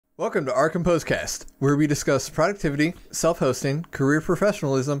Welcome to our Composecast, where we discuss productivity, self-hosting, career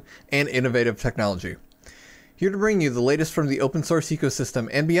professionalism, and innovative technology. Here to bring you the latest from the open source ecosystem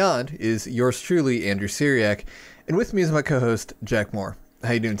and beyond is yours truly, Andrew Syriac, and with me is my co-host, Jack Moore.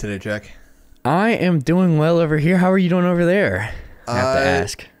 How you doing today, Jack? I am doing well over here. How are you doing over there? I have to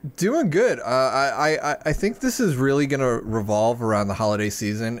ask. Doing good. I think this is really going to revolve around the holiday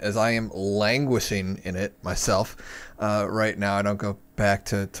season, as I am languishing in it myself right now. I don't go back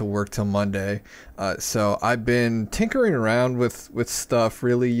to work till Monday. So I've been tinkering around with stuff,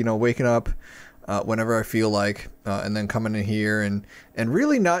 really, waking up whenever I feel like, and then coming in here and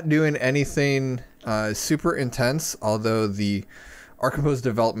really not doing anything super intense, although the Arcompose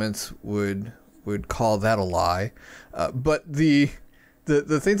developments would call that a lie. But the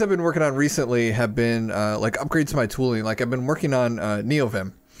things I've been working on recently have been like upgrades to my tooling. Like I've been working on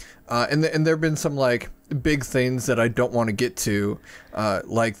NeoVim. And there have been some like big things that I don't want to get to,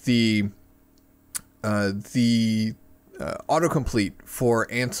 like the autocomplete for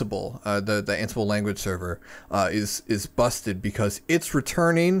Ansible, the Ansible language server, is busted because it's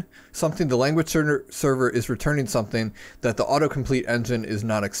returning something. The language server is returning something that the autocomplete engine is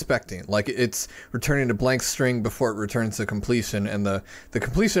not expecting. Like it's returning a blank string before it returns to completion, and the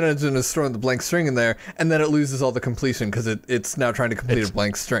completion engine is throwing the blank string in there, and then it loses all the completion because it's now trying to complete a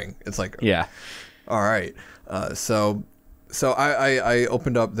blank string. It's like, yeah, all right. So I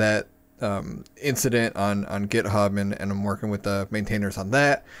opened up that incident on GitHub, and I'm working with the maintainers on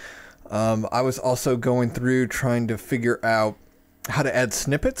that. I was also going through trying to figure out how to add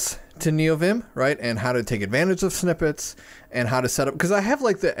snippets to NeoVim, right? And how to take advantage of snippets and how to set up, because I have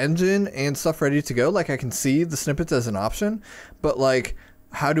like the engine and stuff ready to go. Like I can see the snippets as an option, but like,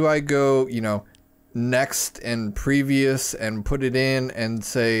 how do I go, next and previous and put it in and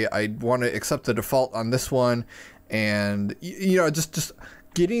say, I want to accept the default on this one. And, just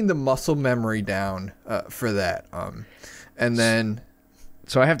getting the muscle memory down for that. And then...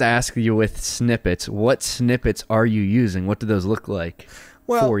 So I have to ask you, with snippets, what snippets are you using? What do those look like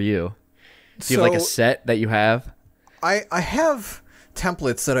for you? Do you have like a set that you have? I have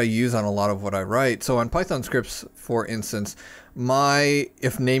templates that I use on a lot of what I write. So on Python scripts, for instance, my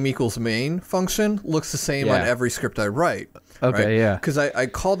if name equals main function looks the same on every script I write. Okay, right? Yeah. Because I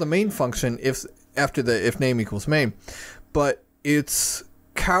call the main function after the if name equals main, but it's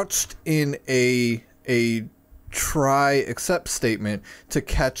couched in a try except statement to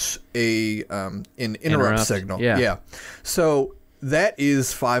catch an interrupt signal. Yeah. So that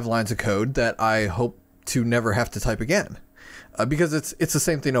is 5 lines of code that I hope to never have to type again, because it's the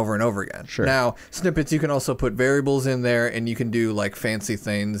same thing over and over again. Sure. Now snippets, you can also put variables in there, and you can do like fancy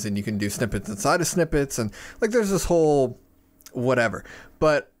things, and you can do snippets inside of snippets, and like there's this whole whatever.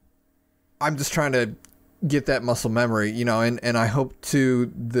 But I'm just trying to get that muscle memory, and I hope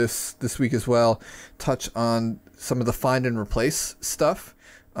to this week as well touch on some of the find and replace stuff.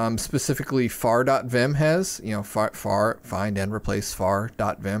 Specifically far.vim has, far find and replace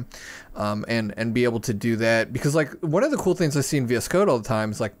far.vim, and be able to do that, because like one of the cool things I see in VS Code all the time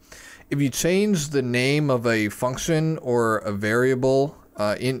is like if you change the name of a function or a variable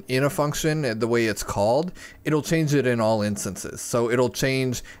in a function, the way it's called, it'll change it in all instances. So it'll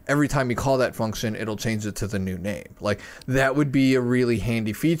change every time you call that function, it'll change it to the new name. Like that would be a really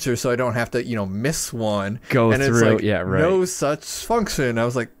handy feature, so I don't have to, miss one. Go and through, it's like, no such function. I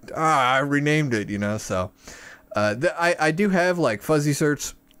was like, I renamed it, So I do have like fuzzy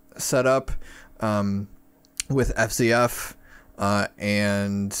search set up with FZF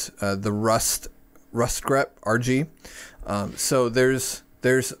and the Rust grep RG. So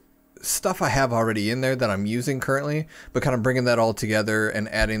there's stuff I have already in there that I'm using currently, but kind of bringing that all together and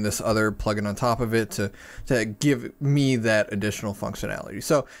adding this other plugin on top of it to give me that additional functionality.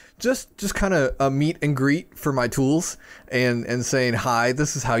 So just kind of a meet and greet for my tools and saying, hi,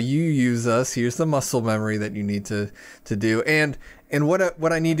 this is how you use us. Here's the muscle memory that you need to do. And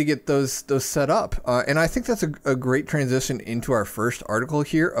what I need to get those set up. And I think that's a great transition into our first article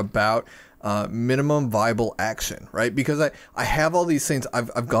here about minimum viable action, right? Because I have all these things.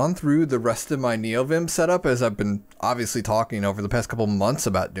 I've gone through the rest of my NeoVim setup, as I've been obviously talking over the past couple months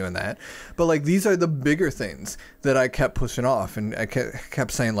about doing that. But like these are the bigger things that I kept pushing off, and I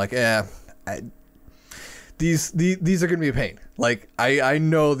kept saying like, these are going to be a pain. Like I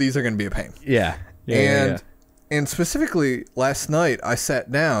know these are going to be a pain. Yeah. And specifically last night I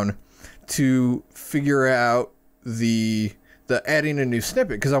sat down to figure out the adding a new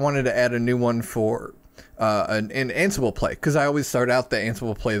snippet, because I wanted to add a new one for an Ansible play, because I always start out the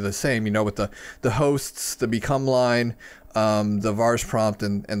Ansible play the same, with the hosts, the become line, the vars prompt,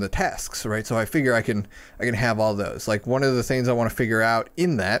 and the tasks, right? So I figure I can have all those. Like one of the things I want to figure out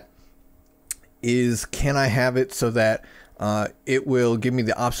in that is, can I have it so that it will give me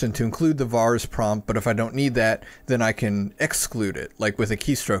the option to include the vars prompt, but if I don't need that, then I can exclude it, like with a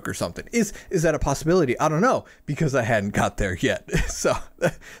keystroke or something. Is that a possibility? I don't know, because I hadn't got there yet. So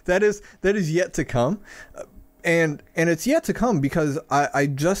that is yet to come. And it's yet to come because I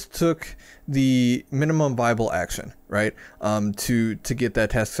just took the minimum viable action, right? To get that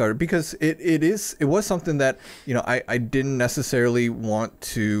task started, because it was something that, you know, I didn't necessarily want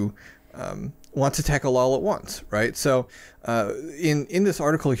to tackle all at once, right? So in this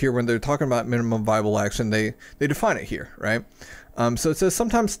article here, when they're talking about minimum viable action, they define it here, right? So it says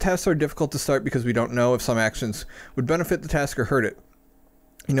sometimes tasks are difficult to start because we don't know if some actions would benefit the task or hurt it.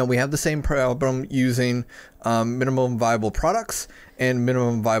 You know, we have the same problem using minimum viable products and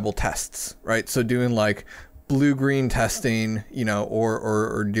minimum viable tests, right? So doing like blue-green testing, you know,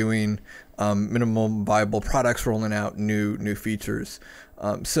 or doing minimum viable products, rolling out new features.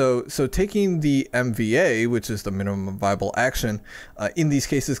 So taking the MVA, which is the minimum viable action, in these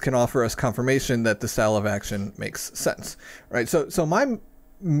cases can offer us confirmation that the style of action makes sense, right? So my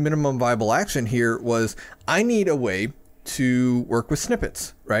minimum viable action here was, I need a way to work with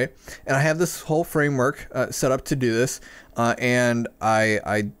snippets, right? And I have this whole framework set up to do this, and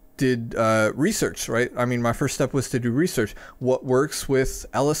I did research, right? I mean, my first step was to do research. What works with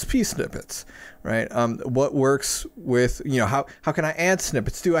LSP snippets, right? What works with, you know, how can I add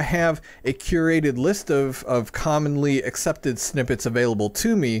snippets? Do I have a curated list of commonly accepted snippets available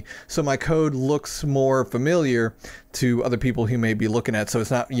to me so my code looks more familiar to other people who may be looking at, so it's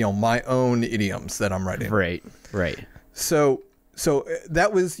not, you know, my own idioms that I'm writing. Right. So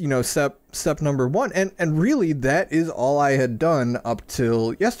that was, you know, step number one. And really that is all I had done up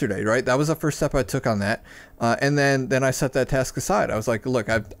till yesterday, right? That was the first step I took on that. And then I set that task aside. I was like, look,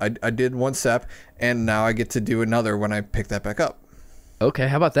 I did one step, and now I get to do another when I pick that back up. Okay,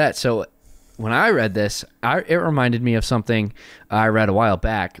 how about that? So when I read this, it reminded me of something I read a while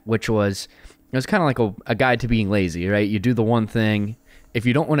back, which was, it was kind of like a guide to being lazy, right? You do the one thing. If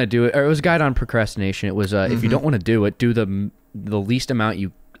you don't want to do it, or it was a guide on procrastination. It was if you don't want to do it, do the least amount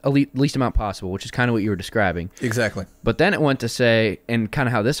possible, which is kind of what you were describing. Exactly. But then it went to say, and kind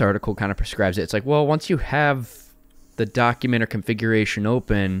of how this article kind of prescribes it, it's like, well, once you have the document or configuration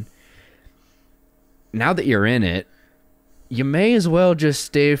open, now that you're in it, you may as well just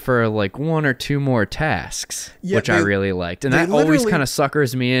stay for like one or two more tasks, which I really liked. And that always kind of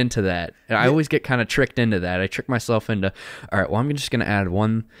suckers me into that. And I always get kind of tricked into that. I trick myself into, all right, well, I'm just going to add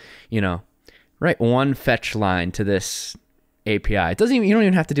one, you know, one fetch line to this API. It doesn't even, you don't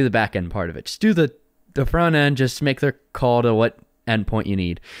even have to do the back end part of it. Just do the front end, just make the call to what endpoint you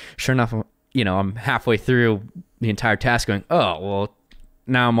need. Sure enough, you know, I'm halfway through the entire task going, oh, well,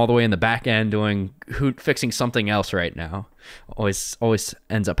 now I'm all the way in the back end fixing something else right now. Always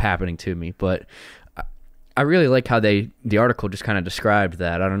ends up happening to me. But I really like how the article just kind of described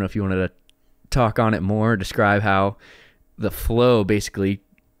that. I don't know if you wanted to talk on it more, describe how the flow basically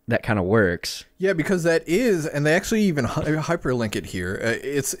that kind of works. Yeah, because that is, and they actually even hyperlink it here.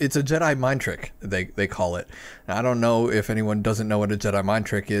 It's a Jedi mind trick, they call it. Now, I don't know if anyone doesn't know what a Jedi mind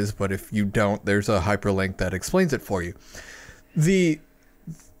trick is, but if you don't, there's a hyperlink that explains it for you. The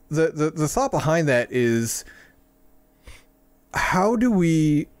thought behind that is, how do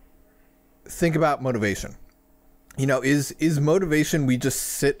we think about motivation? You know, is motivation we just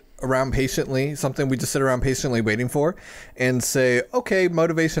sit around patiently, something we just sit around patiently waiting for, and say, okay,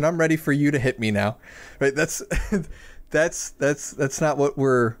 motivation, I'm ready for you to hit me now, right? That's not what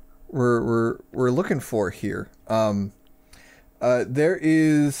we're looking for here. There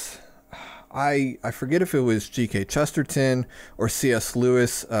is, I forget if it was G.K. Chesterton or C.S.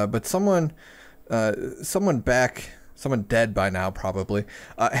 Lewis, but someone dead by now probably,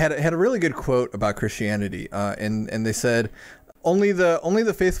 had a really good quote about Christianity, and they said, only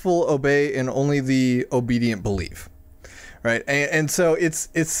the faithful obey, and only the obedient believe, right? And so it's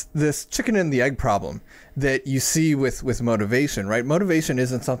this chicken and the egg problem that you see with motivation, right? Motivation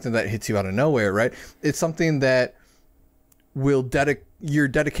isn't something that hits you out of nowhere, right? It's something that will your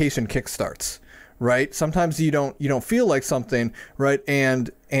dedication kickstarts, right? Sometimes you don't feel like something, right? And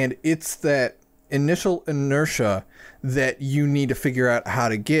it's that initial inertia that you need to figure out how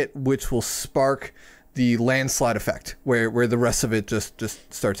to get, which will spark the landslide effect where the rest of it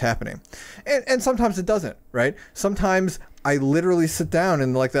just starts happening. And sometimes it doesn't, right? Sometimes I literally sit down,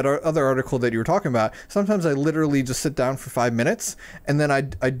 and like that other article that you were talking about, sometimes I literally just sit down for 5 minutes, and then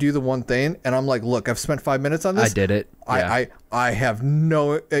I do the one thing, and I'm like, look, I've spent 5 minutes on this. I did it. Yeah. I have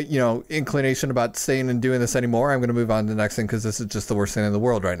no inclination about staying and doing this anymore. I'm going to move on to the next thing because this is just the worst thing in the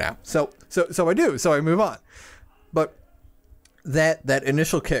world right now. So I do. So I move on. But that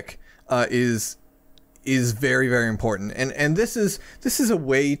initial kick, is very, very important. And this is a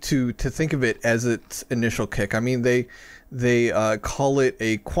way to think of it as its initial kick. I mean, they call it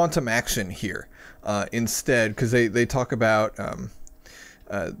a quantum action here instead, because they talk about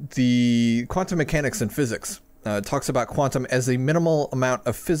the quantum mechanics and physics. Talks about quantum as a minimal amount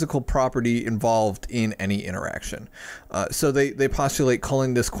of physical property involved in any interaction. So they postulate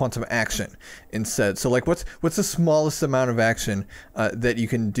calling this quantum action instead. So like what's the smallest amount of action that you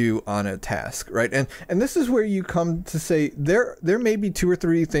can do on a task, right? And this is where you come to say there may be 2 or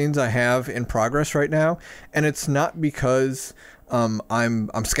 3 things I have in progress right now, and it's not because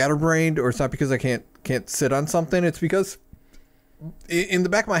I'm scatterbrained, or it's not because I can't sit on something. It's because in the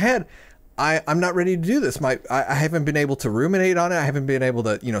back of my head, I'm not ready to do this. I haven't been able to ruminate on it. I haven't been able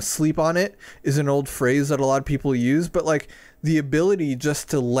to, sleep on it is an old phrase that a lot of people use, but like the ability just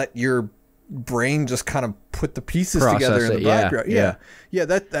to let your brain just kind of put the pieces together in the background. Yeah.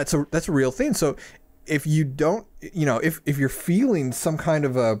 That's a real thing. So if you don't, if you're feeling some kind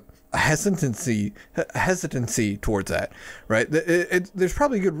of a hesitancy towards that, right? There's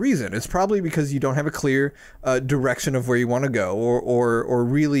probably a good reason. It's probably because you don't have a clear direction of where you want to go, or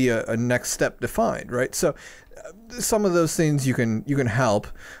really a next step defined, right? So some of those things you can help,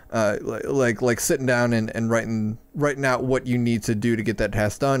 like sitting down and writing out what you need to do to get that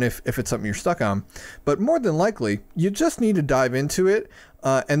task done if it's something you're stuck on. But more than likely, you just need to dive into it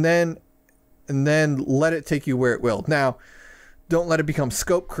and then let it take you where it will. Now, don't let it become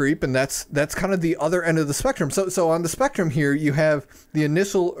scope creep, and that's kind of the other end of the spectrum. So on the spectrum here, you have the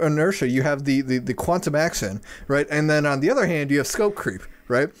initial inertia, you have the quantum action, right? And then on the other hand, you have scope creep,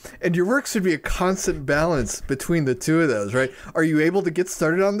 right? And your work should be a constant balance between the two of those, right? Are you able to get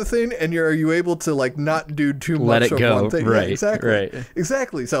started on the thing, and are you able to like not do too much of one thing? Right, yeah,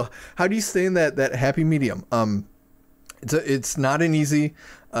 exactly. So how do you stay in that happy medium? It's not an easy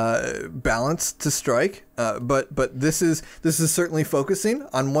balance to strike, but this is certainly focusing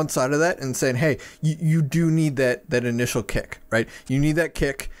on one side of that and saying, hey, you do need that initial kick, right? You need that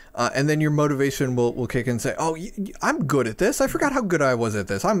kick, and then your motivation will kick in and say, oh, I'm good at this. I forgot how good I was at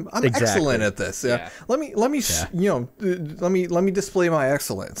this. I'm excellent at this. Yeah. Let me display my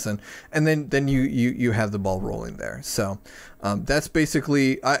excellence, and then you have the ball rolling there. So that's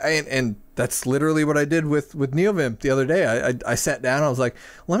basically and that's literally what I did with NeoVim the other day. I sat down. I was like,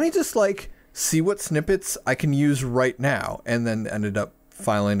 let me just see what snippets I can use right now, and then ended up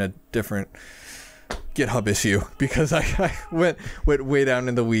filing a different GitHub issue because I went way down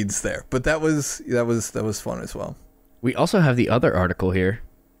in the weeds there. But that was fun as well. We also have the other article here.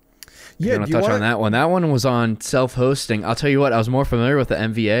 Yeah, you want to touch on that one? That one was on self-hosting. I'll tell you what, I was more familiar with the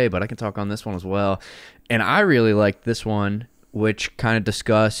MVA, but I can talk on this one as well. And I really liked this one, which kind of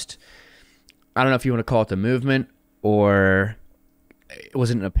discussed, I don't know if you want to call it the movement, or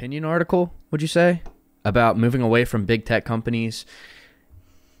was it an opinion article, would you say, about moving away from big tech companies,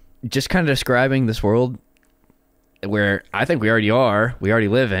 just kind of describing this world where I think we already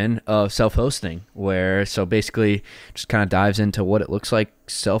live in, of self-hosting, where, so basically just kind of dives into what it looks like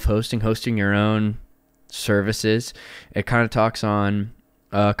self-hosting, hosting your own services. It kind of talks on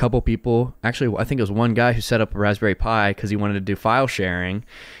a couple people. Actually, I think it was one guy who set up a Raspberry Pi because he wanted to do file sharing,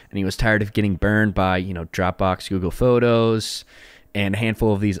 and he was tired of getting burned by, Dropbox, Google Photos, and a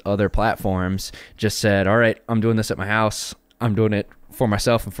handful of these other platforms. Just said, all right, I'm doing this at my house. I'm doing it for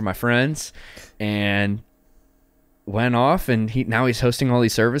myself and for my friends, and went off, and now he's hosting all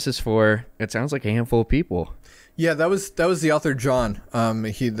these services for, it sounds like, a handful of people. Yeah, that was the author John.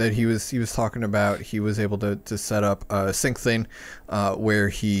 He was talking about. He was able to set up a sync thing, where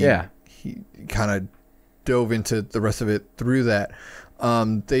he kind of dove into the rest of it through that.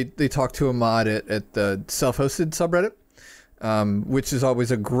 They talked to a mod at the self-hosted subreddit, which is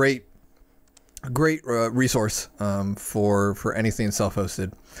always a great resource for anything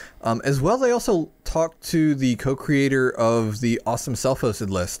self-hosted. As well, they also talked to the co-creator of the Awesome Self-Hosted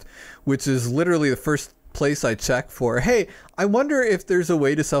list, which is literally the first place I check for, hey, I wonder if there's a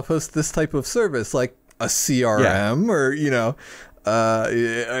way to self-host this type of service, like a CRM or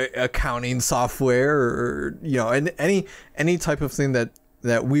accounting software, or and any type of thing that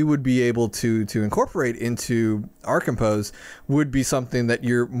we would be able to incorporate into our Compose would be something that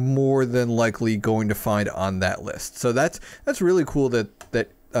you're more than likely going to find on that list. So that's really cool that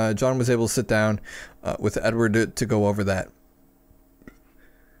John was able to sit down with Edward to go over that.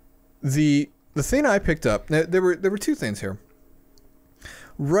 The thing I picked up, there were two things here.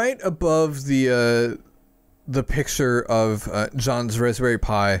 Right above the picture of John's Raspberry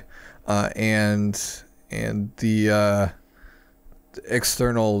Pi and the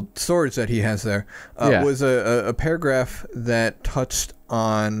external storage that he has there was a paragraph that touched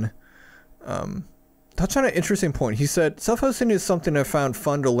on touched on an interesting point. He said, self-hosting is something I found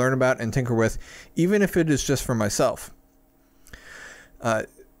fun to learn about and tinker with, even if it is just for myself.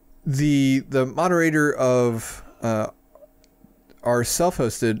 The moderator of our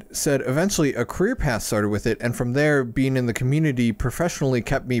self-hosted said eventually a career path started with it, and from there, being in the community professionally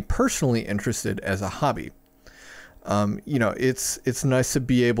kept me personally interested as a hobby. You know, it's nice to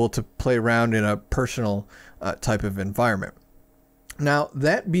be able to play around in a personal type of environment. Now,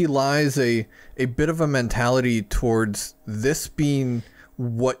 that belies a bit of a mentality towards this being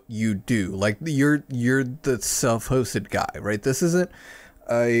what you do. Like, you're the self-hosted guy, right? This isn't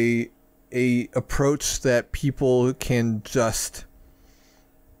a approach that people can just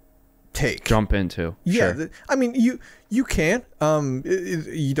jump into. Yeah, sure. I mean, you can.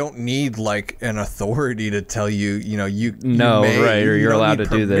 You don't need like an authority to tell you. You know, you may, right, or you're allowed to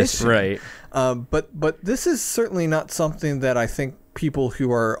permission. do this, right? But this is certainly not something that I think people who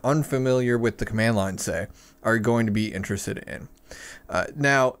are unfamiliar with the command line, say, are going to be interested in.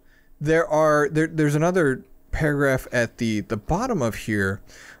 Now, there's another paragraph at the bottom of here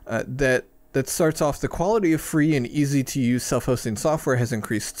that starts off, the quality of free and easy to use self-hosting software has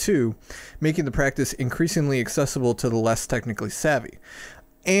increased too, making the practice increasingly accessible to the less technically savvy.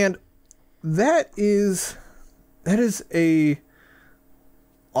 And that is a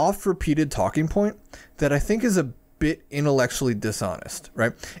oft-repeated talking point that I think is a bit intellectually dishonest,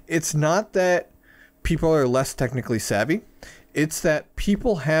 right? It's not that people are less technically savvy. It's that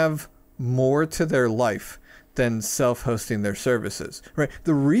people have more to their life than self-hosting their services, right?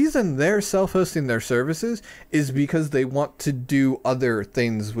 The reason they're self-hosting their services is because they want to do other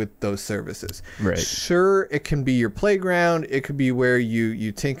things with those services. Right. Sure, it can be your playground. It could be where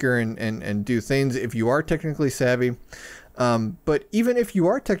you tinker and do things if you are technically savvy. But even if you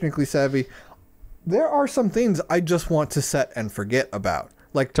are technically savvy, there are some things I just want to set and forget about.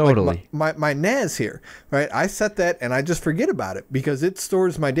 Like, totally. Like my NAS here, right? I set that and I just forget about it because it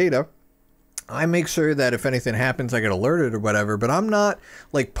stores my data. I make sure that if anything happens, I get alerted or whatever, but I'm not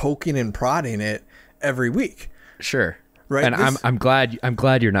like poking and prodding it every week. Sure. Right. And I'm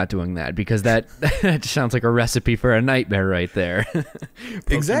glad you're not doing that, because that sounds like a recipe for a nightmare right there.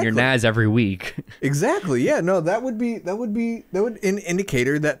 Exactly. Your NAS every week. Exactly. Yeah. No, that would an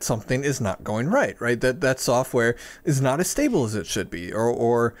indicator that something is not going right. Right. That software is not as stable as it should be,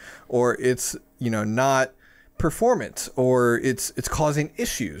 or it's, not performance, or it's causing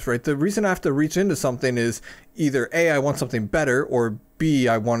issues, right? The reason I have to reach into something is either A, I want something better, or B,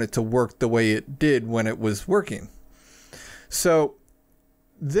 I want it to work the way it did when it was working. So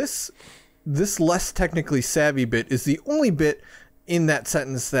this less technically savvy bit is the only bit in that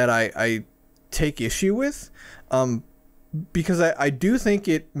sentence that I take issue with, because I do think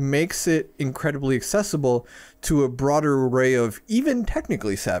it makes it incredibly accessible to a broader array of even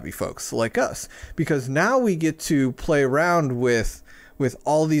technically savvy folks like us, because now we get to play around with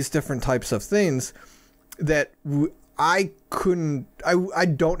all these different types of things that I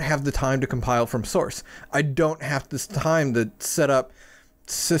don't have the time to compile from source. I don't have this time to set up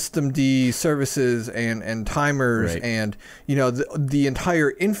systemd services and timers, right, and the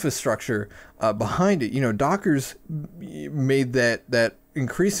entire infrastructure behind it. Docker's made that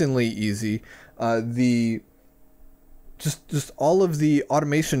increasingly easy. Just all of the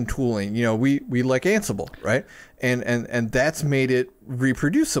automation tooling. We like Ansible, right? And that's made it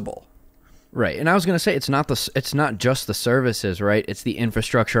reproducible. Right. And I was going to say, it's not just the services, right? It's the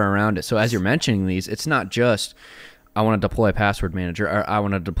infrastructure around it. So as you're mentioning these, it's not just I want to deploy a password manager, or I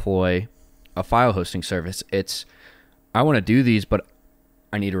want to deploy a file hosting service. It's I want to do these, but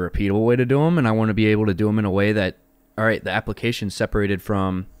I need a repeatable way to do them, and I want to be able to do them in a way that, all right, the application's separated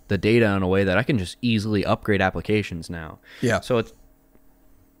from the data in a way that I can just easily upgrade applications now. Yeah. So it's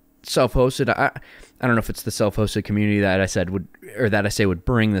self-hosted. I don't know if it's the self-hosted community that I say would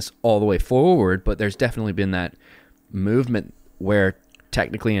bring this all the way forward, but there's definitely been that movement where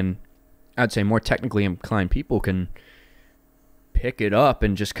technically, and I'd say more technically inclined people can pick it up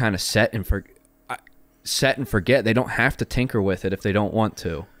and just kind of set and forget. They don't have to tinker with it if they don't want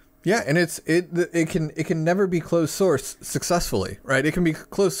to. Yeah, and it can never be closed source successfully, right? It can be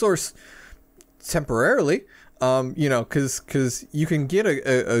closed source temporarily, because you can get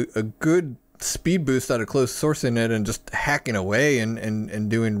a good speed boost out of closed sourcing it and just hacking away and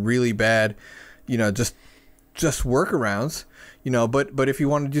doing really bad, just workarounds. But if you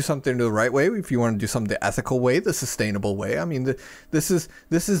want to do something the right way, if you want to do something the ethical way, the sustainable way, I mean, this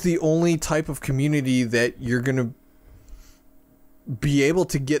is the only type of community that you're going to be able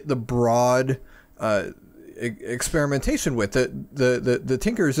to get the broad experimentation with. The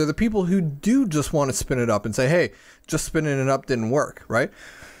tinkers are the people who do just want to spin it up and say, hey, just spinning it up didn't work, right?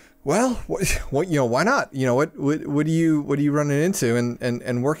 Well, what why not? What do you running into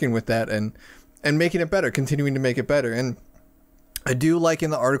and working with that and making it better, continuing to make it better. And I do like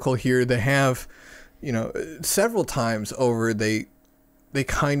in the article here they have, several times over they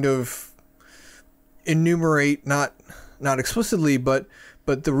kind of enumerate not explicitly but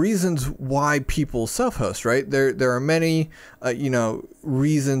the reasons why people self-host, right? There are many,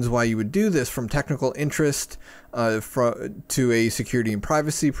 reasons why you would do this, from technical interest to a security and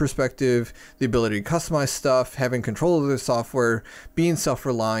privacy perspective, the ability to customize stuff, having control of the software, being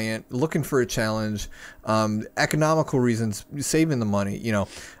self-reliant, looking for a challenge, economical reasons, saving the money,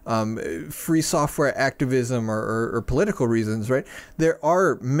 free software activism or political reasons, right? There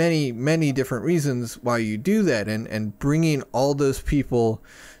are many, many different reasons why you do that, and bringing all those people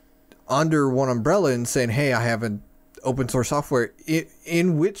under one umbrella and saying, hey, I have an open source software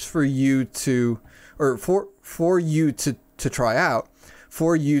in which for you to, or for you to try out,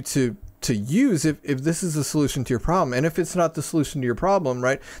 for you to use if this is a solution to your problem. And if it's not the solution to your problem,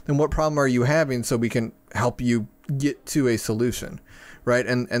 right, then what problem are you having so we can help you get to a solution, right?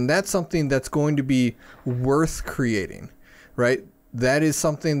 And that's something that's going to be worth creating, right? That is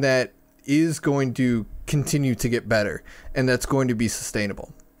something that is going to continue to get better, and that's going to be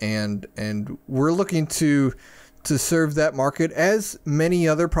sustainable. And we're looking to serve that market, as many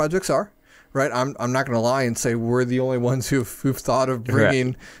other projects are. Right, I'm not going to lie and say we're the only ones who've thought of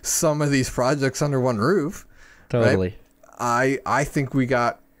bringing some of these projects under one roof. Totally. Right? I think we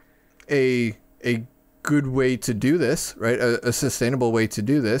got a good way to do this, right? A sustainable way to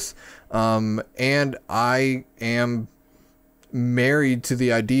do this, and I am married to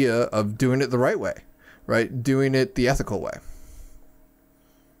the idea of doing it the right way, right? Doing it the ethical way.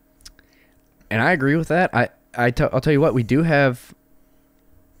 And I agree with that. I'll tell you what, we do have,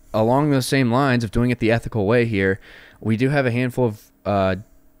 along those same lines of doing it the ethical way here, we do have a handful of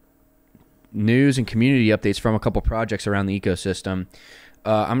news and community updates from a couple projects around the ecosystem.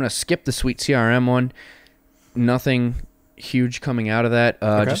 I'm going to skip the Sweet CRM one. Nothing huge coming out of that.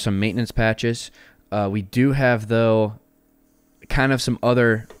 Okay. Just some maintenance patches. We do have, though, kind of some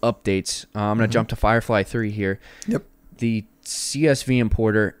other updates. I'm going to jump to Firefly 3 here. Yep. The CSV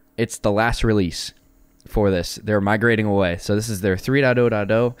importer, it's the last release for this. They're migrating away. So this is their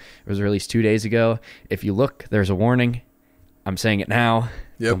 3.0.0. It was released 2 days ago. If you look, there's a warning. I'm saying it now.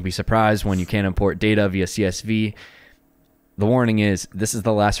 Yep. Don't be surprised when you can't import data via CSV. The warning is this is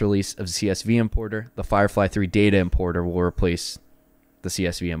the last release of the CSV importer. The Firefly 3 data importer will replace the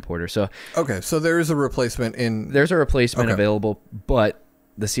CSV importer. So okay, so there is a replacement in. There's a replacement available, but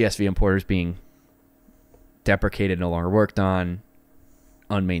the CSV importer is being deprecated, no longer worked on,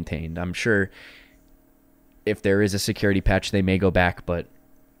 unmaintained. I'm sure if there is a security patch, they may go back, but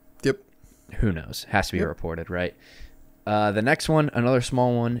yep, who knows? Has to be reported, right? The next one, another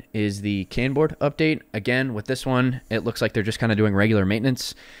small one, is the Canboard update. Again, with this one, it looks like they're just kind of doing regular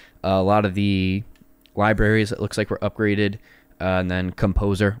maintenance. A lot of the libraries, it looks like, were upgraded. And then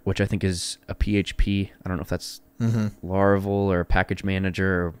Composer, which I think is a PHP. I don't know if that's Laravel or Package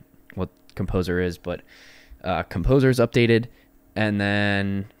Manager or what Composer is, but Composer is updated. And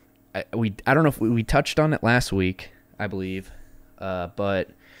then I don't know if we touched on it last week, I believe, but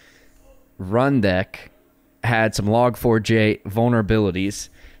Rundeck had some Log4j vulnerabilities,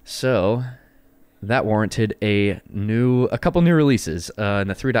 so that warranted a couple new releases in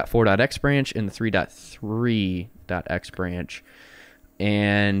the 3.4.x branch and the 3.3.x branch.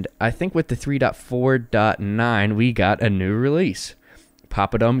 And I think with the 3.4.9, we got a new release,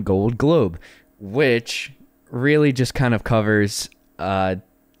 Papadum Gold Globe, which really just kind of covers the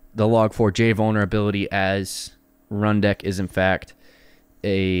Log4j vulnerability, as Rundeck is in fact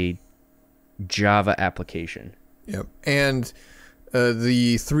a Java application. Yep. And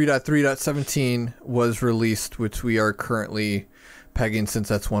the 3.3.17 was released, which we are currently pegging since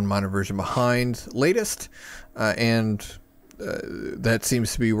that's one minor version behind latest. And that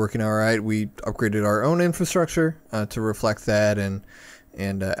seems to be working all right. We upgraded our own infrastructure to reflect that, and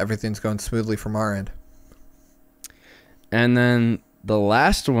everything's going smoothly from our end. And then the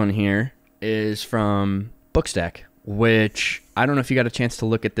last one here is from Bookstack, which I don't know if you got a chance to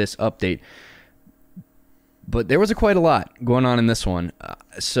look at this update, but there was quite a lot going on in this one.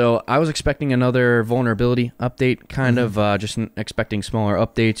 So I was expecting another vulnerability update, kind of just expecting smaller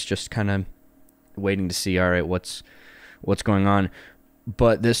updates, just kind of waiting to see, all right, what's going on.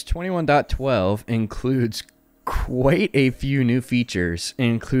 But this 21.12 includes quite a few new features,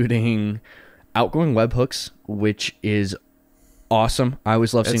 including outgoing webhooks, which is awesome. I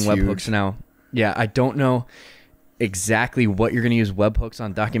always love seeing webhooks now. Yeah, I don't know exactly what you're going to use webhooks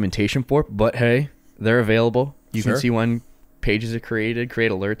on documentation for, but hey, they're available. You can see one pages are create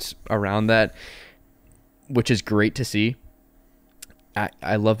alerts around that, which is great to see.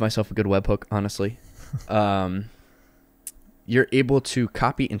 I love myself a good webhook, honestly. You're able to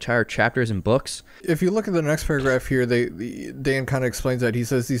copy entire chapters and books. If you look at the next paragraph here, Dan kind of explains that. He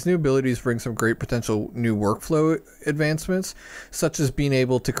says these new abilities bring some great potential new workflow advancements, such as being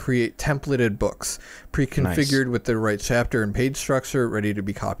able to create templated books, pre-configured with the right chapter and page structure, ready to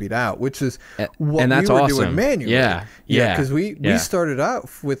be copied out, which is what we were doing manually. Yeah. Because we started out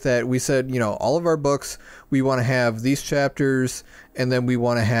with that. We said, all of our books, we want to have these chapters, and then we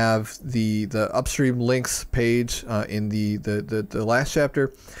want to have the upstream links page in the last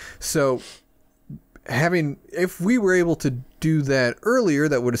chapter. So if we were able to do that earlier,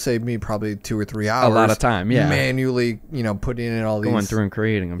 that would have saved me probably 2 or 3 hours. A lot of time, manually, putting in all these, going through and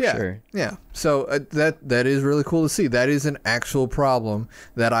creating. I'm sure. Yeah. So that is really cool to see. That is an actual problem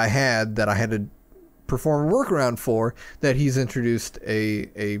that I had to perform a workaround for, that he's introduced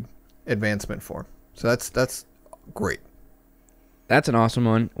a advancement for. So that's great. That's an awesome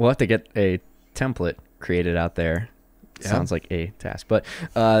one. We'll have to get a template created out there. Yeah. Sounds like a task. But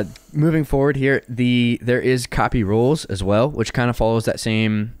moving forward here, there is copy rules as well, which kind of follows that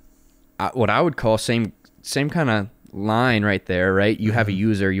same, what I would call same kind of line right there, right? You have a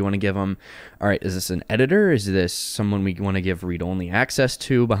user, you want to give them, all right, is this an editor? Is this someone we want to give read-only access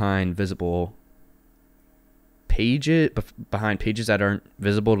to behind visible pages, behind pages that aren't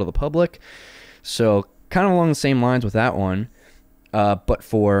visible to the public? So kind of along the same lines with that one, but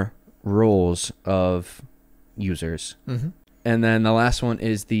for roles of users. And then the last one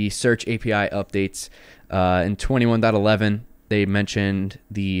is the Search API updates. In 21.11, they mentioned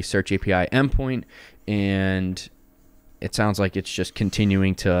the Search API endpoint, and it sounds like it's just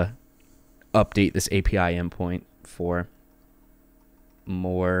continuing to update this API endpoint for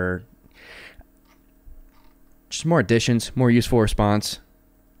more additions, more useful response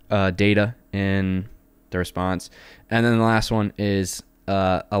data in the response. And then the last one is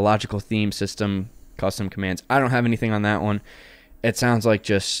a logical theme system custom commands. I don't have anything on that one. It sounds like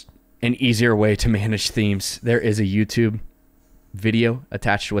just an easier way to manage themes. There is a YouTube video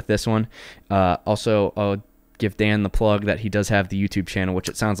attached with this one. Also, I'll give Dan the plug that he does have the YouTube channel, which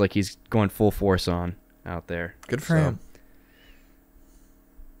it sounds like he's going full force on out there. Good for him.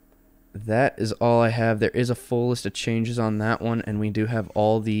 That is all I have. There is a full list of changes on that one, and we do have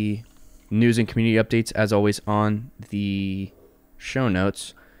all the news and community updates, as always, on the show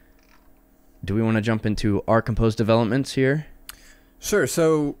notes. Do we want to jump into our composed developments here? Sure.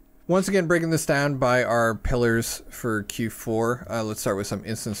 So once again, breaking this down by our pillars for Q4, let's start with some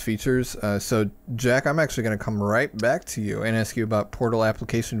instance features. So Jack, I'm actually going to come right back to you and ask you about portal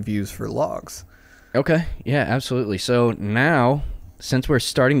application views for logs. Okay. Yeah, absolutely. So now, since we're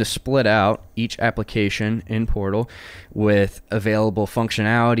starting to split out each application in Portal with available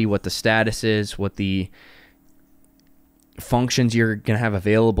functionality, what the status is, what the functions you're going to have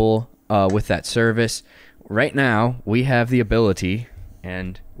available with that service, right now we have the ability,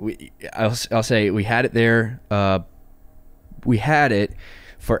 and I'll say we had it there. We had it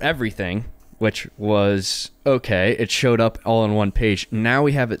for everything, which was okay. It showed up all on one page. Now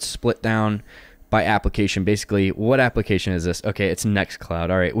we have it split down by application. Basically, what application is this? Okay, it's Nextcloud.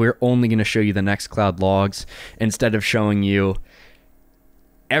 All right, we're only going to show you the Nextcloud logs instead of showing you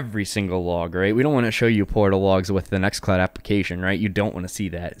every single log, right? We don't want to show you portal logs with the Nextcloud application, right? You don't want to see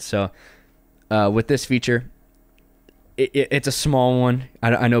that. So with this feature, it's a small one.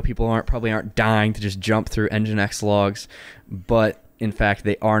 I know people probably aren't dying to just jump through Nginx logs, but in fact,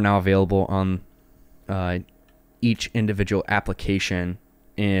 they are now available on each individual application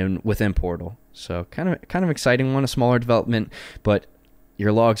within Portal. So kind of exciting one, a smaller development, but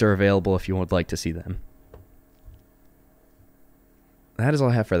your logs are available if you would like to see them. That is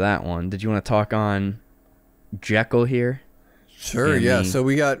all I have for that one. Did you want to talk on Jekyll here? Sure, yeah. So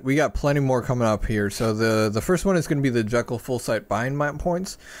we got plenty more coming up here. So the first one is going to be the Jekyll full site bind map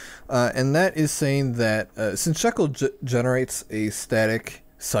points, and that is saying that since Jekyll generates a static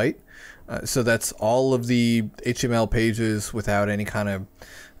site, so that's all of the HTML pages without any kind of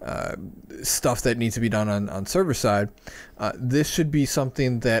stuff that needs to be done on server side, this should be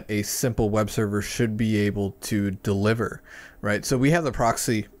something that a simple web server should be able to deliver, right? So we have the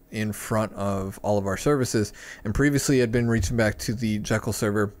proxy in front of all of our services, and previously I'd been reaching back to the Jekyll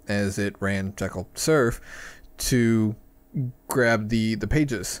server as it ran Jekyll serve to grab the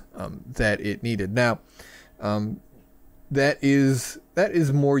pages that it needed. Now that is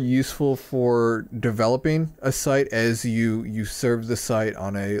more useful for developing a site as you serve the site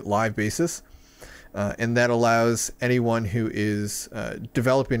on a live basis, and that allows anyone who is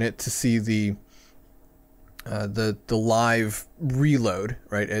developing it to see the live reload,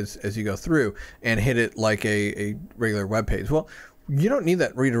 right, as you go through and hit it like a regular web page. Well, you don't need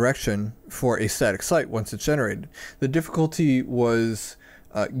that redirection for a static site once it's generated. The difficulty was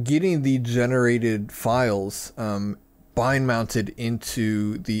getting the generated files bind mounted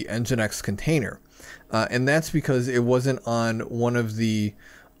into the Nginx container. And that's because it wasn't on one of the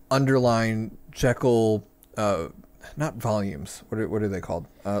underlying Jekyll, not volumes, what are they called?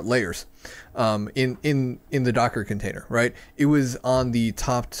 Layers, in the Docker container, right? It was on the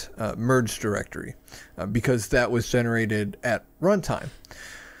topped merge directory because that was generated at runtime.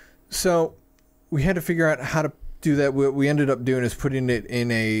 So we had to figure out how to do that. What we ended up doing is putting it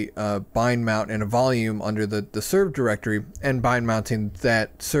in a bind mount and a volume under the served directory and bind mounting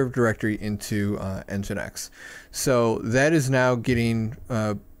that served directory into Nginx. So that is now getting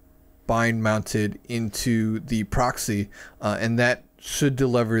bind mounted into the proxy, and that should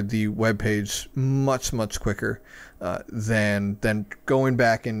deliver the web page much quicker than going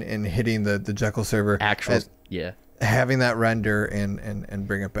back and hitting the Jekyll server. Having that render and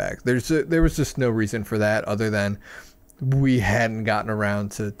bring it back. There was just no reason for that other than we hadn't gotten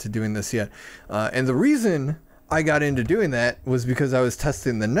around to doing this yet. And the reason I got into doing that was because I was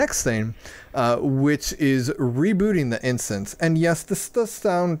testing the next thing, which is rebooting the instance. And yes, this does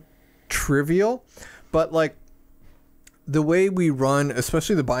sound trivial, but like the way we run,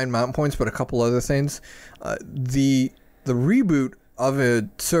 especially the bind mount points, but a couple other things, the reboot of a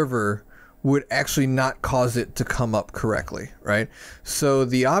server would actually not cause it to come up correctly, right? So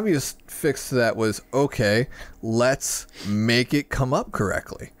the obvious fix to that was, okay, let's make it come up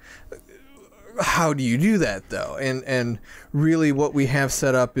correctly. How do you do that though? And really what we have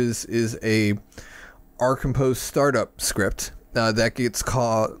set up is a rcompose startup script that gets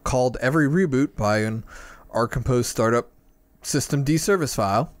called every reboot by an rcompose startup system dservice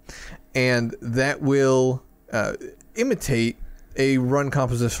file, and that will imitate a run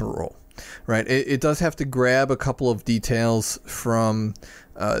composition rule. Right, it does have to grab a couple of details from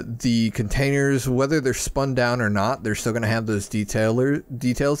the containers, whether they're spun down or not. They're still going to have those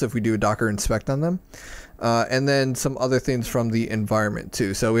details if we do a Docker inspect on them, and then some other things from the environment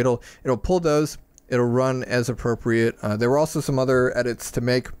too. So it'll pull those. It'll run as appropriate. There were also some other edits to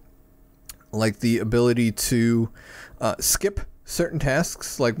make, like the ability to skip certain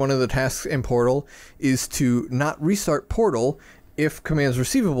tasks. Like one of the tasks in Portal is to not restart Portal if commands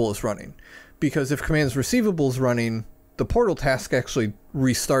receivable is running, because if commands receivable is running, the Portal task actually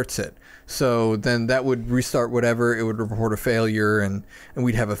restarts it. So then that would restart whatever, it would report a failure, and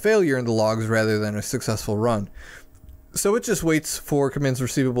we'd have a failure in the logs rather than a successful run. So it just waits for commands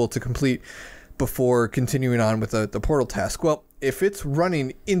receivable to complete before continuing on with the Portal task. Well, if it's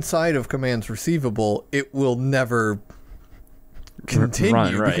running inside of commands receivable, it will never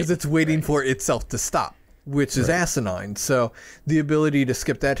continue because it's waiting for itself to stop, which is asinine. So the ability to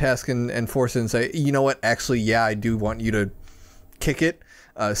skip that task and force it and say, you know what, actually, yeah, I do want you to kick it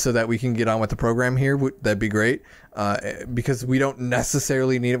so that we can get on with the program here, that'd be great. Because we don't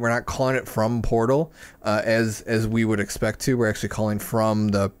necessarily need it. We're not calling it from Portal as we would expect to. We're actually calling from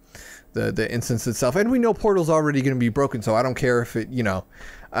the instance itself. And we know Portal's already going to be broken, so I don't care if it,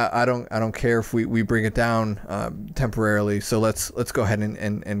 I don't care if we bring it down temporarily. So let's go ahead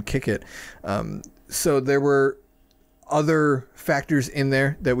and kick it. So there were other factors in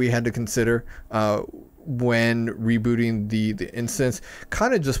there that we had to consider when rebooting the instance,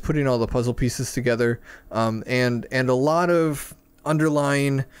 kind of just putting all the puzzle pieces together, and a lot of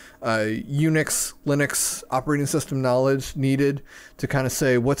underlying Unix, Linux operating system knowledge needed to kind of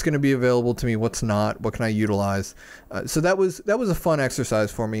say what's going to be available to me, what's not, what can I utilize. So that was a fun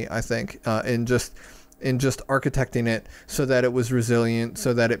exercise for me, I think, in just architecting it so that it was resilient,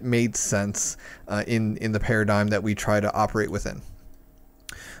 so that it made sense in the paradigm that we try to operate within.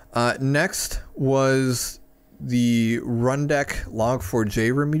 Next was the Rundeck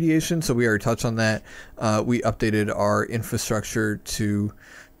Log4j remediation. So we already touched on that. We updated our infrastructure to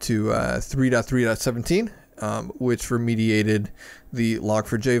 3.3.17, which remediated the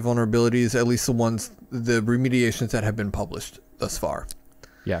Log4j vulnerabilities, at least the remediations that have been published thus far.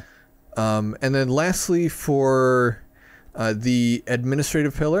 Yeah. And then lastly, for the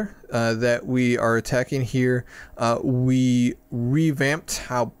administrative pillar that we are attacking here, we revamped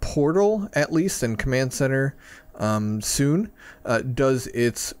how Portal, at least, and Command Center soon, does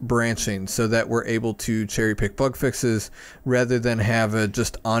its branching so that we're able to cherry pick bug fixes rather than have a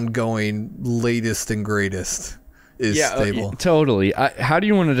just ongoing latest and greatest is stable. Totally. How do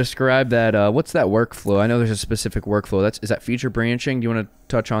you want to describe that? What's that workflow? I know there's a specific workflow. Is that feature branching? Do you want to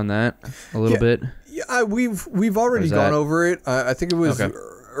touch on that a little bit? Yeah, we've already gone over it. I think it was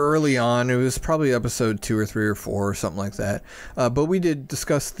early on. It was probably episode 2 or 3 or 4 or something like that. But we did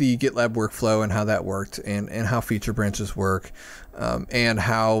discuss the GitLab workflow and how that worked, and how feature branches work, and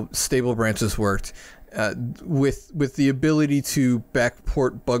how stable branches worked. With the ability to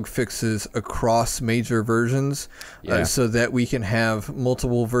backport bug fixes across major versions, so that we can have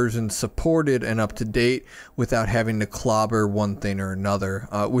multiple versions supported and up to date without having to clobber one thing or another,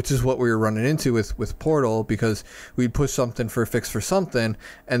 which is what we were running into with Portal, because we'd push something for a fix for something,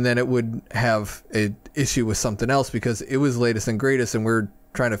 and then it would have an issue with something else because it was latest and greatest, and we're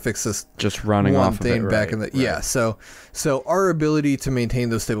trying to fix this just running one off thing of it, back in the so our ability to maintain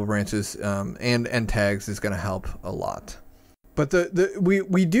those stable branches and tags is going to help a lot. But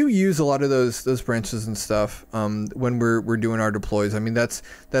we do use a lot of those branches and stuff when we're doing our deploys. I mean, that's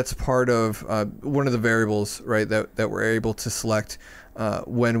part of one of the variables, right, that we're able to select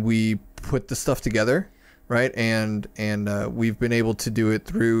when we put the stuff together, right? And we've been able to do it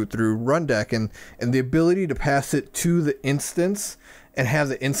through Rundeck, and the ability to pass it to the instance and have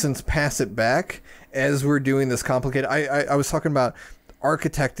the instance pass it back as we're doing this complicated. I was talking about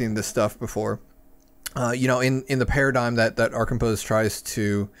architecting this stuff before. In the paradigm that rcompose tries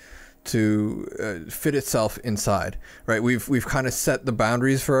to fit itself inside, right? We've kind of set the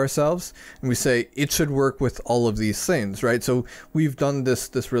boundaries for ourselves, and we say it should work with all of these things, right? So we've done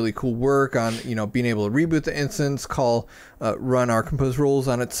this really cool work on being able to reboot the instance, run rcompose rules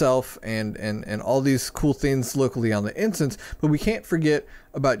on itself, and all these cool things locally on the instance. But we can't forget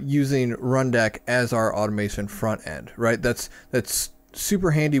about using Rundeck as our automation front end, right? That's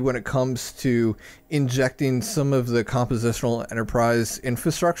super handy when it comes to injecting some of the compositional enterprise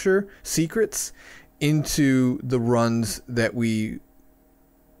infrastructure secrets into the runs that we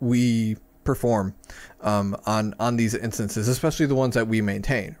perform on these instances, especially the ones that we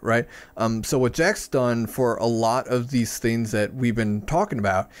maintain, right? So what Jack's done for a lot of these things that we've been talking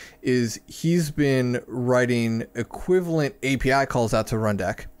about is he's been writing equivalent API calls out to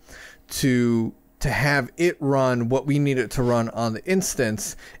Rundeck to have it run what we need it to run on the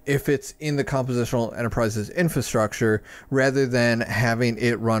instance if it's in the compositional enterprise's infrastructure, rather than having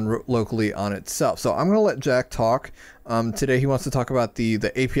it run locally on itself. So I'm going to let Jack talk. Today he wants to talk about the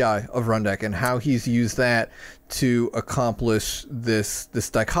API of Rundeck and how he's used that to accomplish this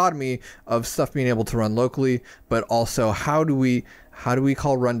dichotomy of stuff being able to run locally, but also how do we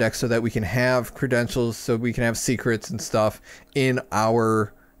call Rundeck so that we can have credentials, so we can have secrets and stuff in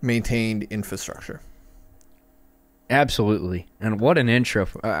our maintained infrastructure. Absolutely. And what an intro.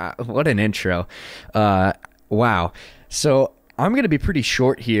 Wow. So I'm going to be pretty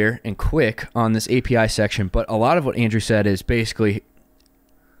short here and quick on this API section, but a lot of what Andrew said is basically,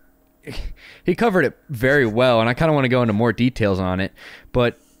 he covered it very well, and I kind of want to go into more details on it.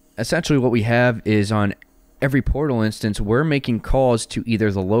 But essentially what we have is on every Portal instance, we're making calls to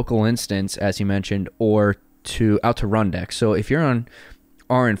either the local instance, as you mentioned, or out to Rundeck. So if you're on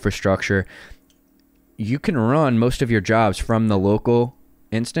our infrastructure, you can run most of your jobs from the local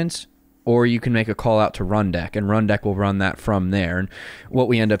instance, or you can make a call out to Rundeck, and Rundeck will run that from there. And what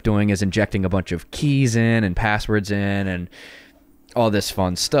we end up doing is injecting a bunch of keys in and passwords in and all this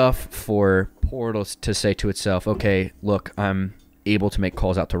fun stuff for Portals to say to itself, okay, look, I'm able to make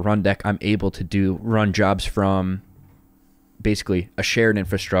calls out to Rundeck. I'm able to run jobs from basically a shared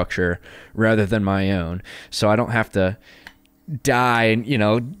infrastructure rather than my own. So I don't have to die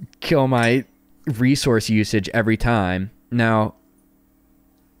and kill my resource usage every time. Now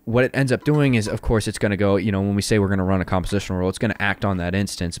what it ends up doing is, of course, it's going to go, when we say we're going to run a compositional rule, it's going to act on that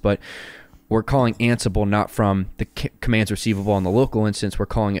instance, but we're calling Ansible not from the commands receivable on the local instance. We're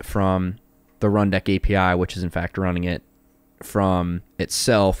calling it from the Rundeck API, which is in fact running it from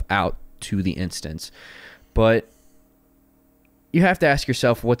itself out to the instance. But you have to ask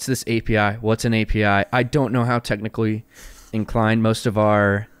yourself, what's this API? What's an API? I don't know how technically inclined most of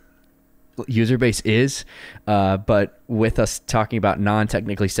our user base is, but with us talking about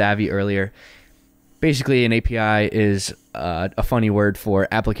non-technically savvy earlier, basically an API is a funny word for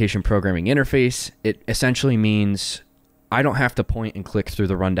application programming interface. It essentially means I don't have to point and click through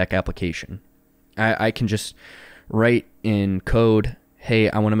the Rundeck application. I can just write in code, hey,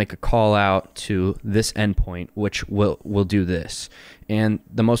 I want to make a call out to this endpoint, which will do this. And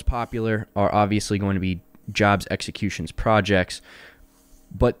the most popular are obviously going to be jobs, executions, projects.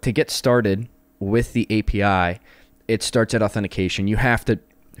 But to get started with the API, it starts at authentication. You have to,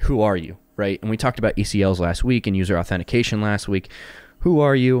 who are you, right? And we talked about ECLs last week and user authentication last week. Who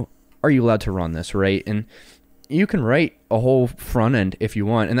are you? Are you allowed to run this, right? And you can write a whole front end if you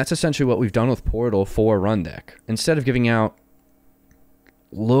want. And that's essentially what we've done with Portal for Rundeck. Instead of giving out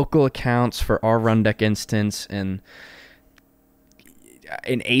local accounts for our Rundeck instance, and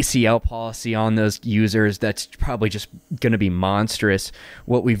an ACL policy on those users that's probably just going to be monstrous.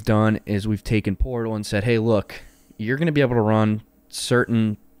 What we've done is we've taken Portal and said, hey, look, you're going to be able to run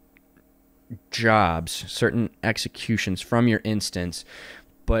certain jobs, certain executions from your instance,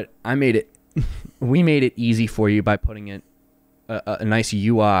 but we made it easy for you by putting it a nice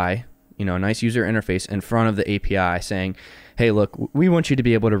UI, a nice user interface in front of the API saying, hey, look, we want you to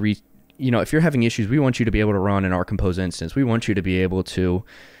be able to if you're having issues, we want you to be able to run in our Compose instance. We want you to be able to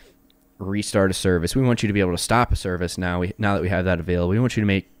restart a service. We want you to be able to stop a service now that we have that available. We want you to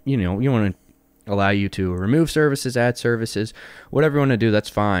make, we want to allow you to remove services, add services, whatever you want to do, that's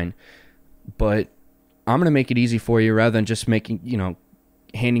fine. But I'm going to make it easy for you rather than just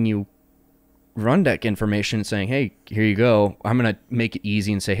handing you Rundeck information and saying, hey, here you go. I'm going to make it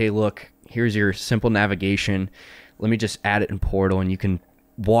easy and say, hey, look, here's your simple navigation. Let me just add it in Portal and you can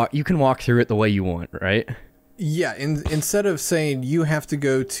walk through it the way you want, right? Yeah, instead of saying you have to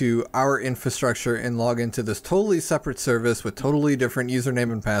go to our infrastructure and log into this totally separate service with totally different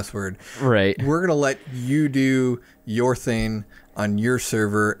username and password, right? We're going to let you do your thing on your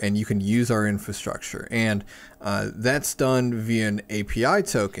server and you can use our infrastructure. And that's done via an API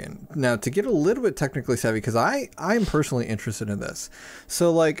token. Now, to get a little bit technically savvy, because I'm personally interested in this.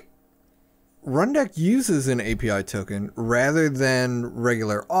 So, like, Rundeck uses an API token rather than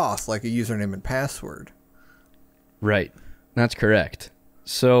regular auth, like a username and password. Right. That's correct.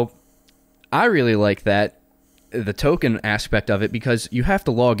 So I really like the token aspect of it, because you have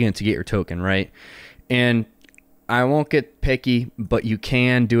to log in to get your token, right? And I won't get picky, but you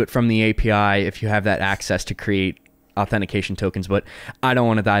can do it from the API if you have that access to create authentication tokens, but I don't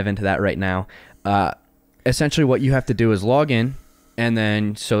want to dive into that right now. Essentially what you have to do is log in, and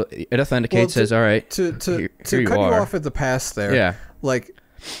then so it authenticates, says, all right, to cut you off at the pass there. Yeah. Like,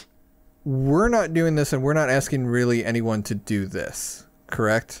 we're not doing this, and we're not asking really anyone to do this,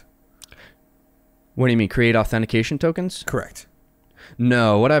 correct? What do you mean, create authentication tokens? Correct.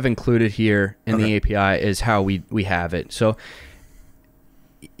 No, what I've included here in the API is how we have it. So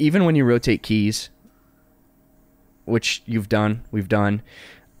even when you rotate keys, which we've done,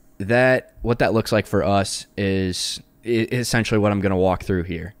 that what that looks like for us is essentially what I'm going to walk through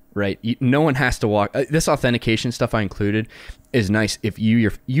here, right? No one has to walk. This authentication stuff I included is nice if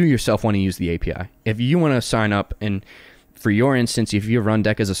you yourself want to use the API. If you want to sign up, and for your instance, if you have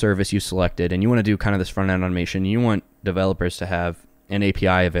Rundeck as a service you selected and you want to do kind of this front-end automation, you want developers to have an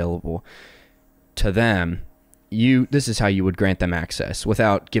API available to them, this is how you would grant them access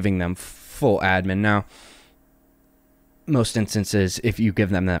without giving them full admin. Now, most instances, if you give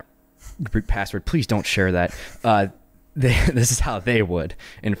them that password, please don't share that. This is how they would,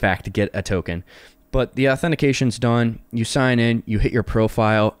 in fact, get a token. But the authentication's done. You sign in, you hit your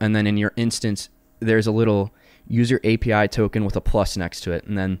profile, and then in your instance, there's a little user API token with a plus next to it.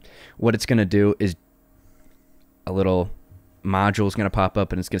 And then what it's going to do is a little module is going to pop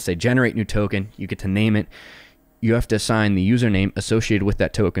up, and it's going to say generate new token. You get to name it. You have to assign the username associated with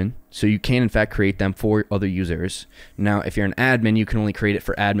that token, so you can in fact create them for other users. Now, if you're an admin, you can only create it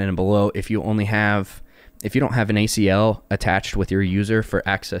for admin and below. If you don't have an ACL attached with your user for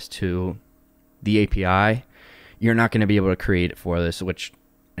access to the API, you're not going to be able to create it for this, which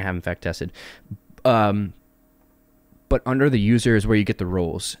I have in fact tested. But under the user is where you get the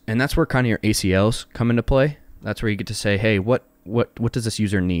roles, and that's where kind of your ACLs come into play. That's where you get to say, hey, what does this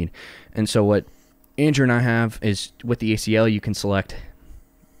user need? And so what Andrew and I have is, with the ACL, you can select,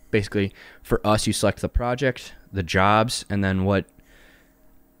 basically for us, you select the project, the jobs, and then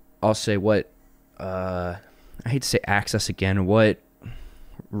I hate to say access again, what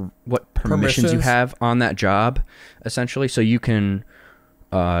permissions you have on that job, essentially. So you can,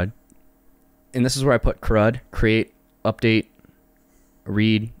 and this is where I put CRUD, create, update,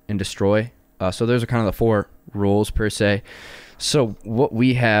 read, and destroy. So those are kind of the 4 rules per se. So what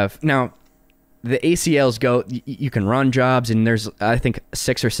we have now, the ACLs go, you can run jobs, and there's, I think,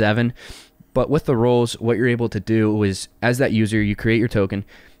 6 or 7. But with the roles, what you're able to do is, as that user, you create your token,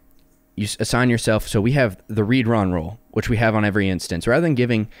 you assign yourself. So we have the read run role, which we have on every instance. Rather than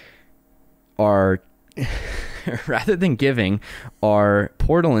giving our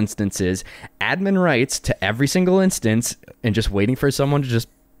portal instances admin rights to every single instance and just waiting for someone to just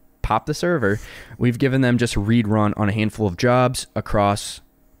pop the server, we've given them just read run on a handful of jobs across,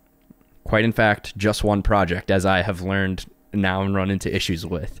 quite in fact, just one project, as I have learned now and run into issues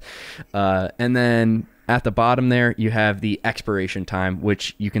with. And then at the bottom there, you have the expiration time,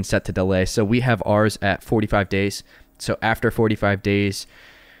 which you can set to delay. So we have ours at 45 days. So after 45 days,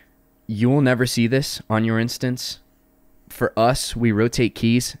 you will never see this on your instance. For us, we rotate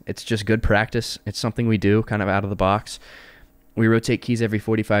keys. It's just good practice. It's something we do kind of out of the box. We rotate keys every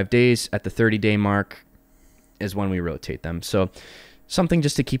 45 days. At the 30-day mark is when we rotate them. So something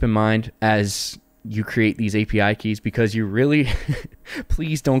just to keep in mind as you create these API keys, because you really,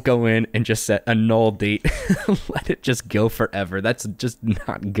 please don't go in and just set a null date. Let it just go forever. That's just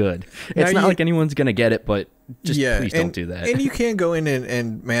not good. It's not like anyone's going to get it, but just please don't do that. And you can go in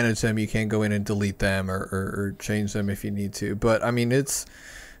and manage them. You can go in and delete them or change them if you need to. But I mean, that's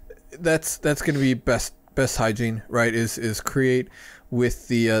going to be best hygiene, right? Is create with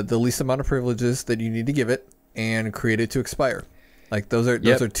the least amount of privileges that you need to give it and create it to expire. Like those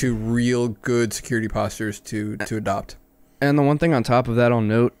are two real good security postures to adopt. And the one thing on top of that I'll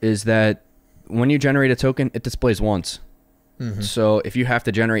note is that when you generate a token, it displays once. Mm-hmm. So if you have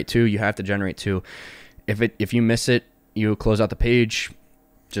to generate two, you have to generate two. If you miss it, you close out the page,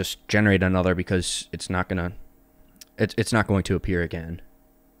 just generate another, because it's not going to appear again.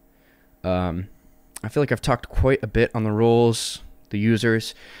 I feel like I've talked quite a bit on the roles, the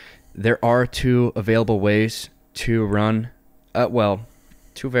users. There are two available ways to run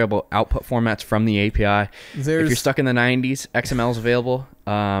two available output formats from the API. If you're stuck in the 90s, XML is available.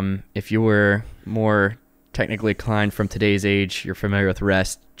 If you were more technically inclined from today's age, you're familiar with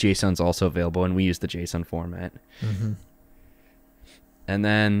REST, JSON's also available, and we use the JSON format. Mm-hmm. And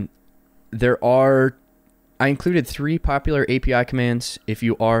then I included 3 popular API commands if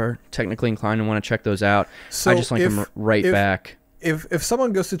you are technically inclined and want to check those out. So I just link them right back. If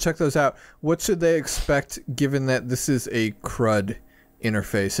someone goes to check those out, what should they expect, given that this is a CRUD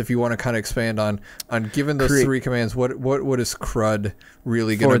interface? If you want to kind of expand on given those 3 commands, what is CRUD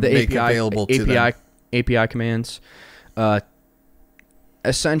really going to make available to them? API commands.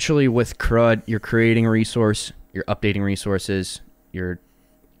 Essentially, with CRUD, you're creating a resource, you're updating resources,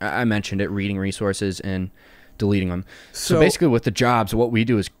 I mentioned it, reading resources and deleting them. So basically, with the jobs, what we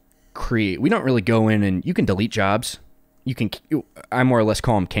do is create. We don't really go in and you can delete jobs. I more or less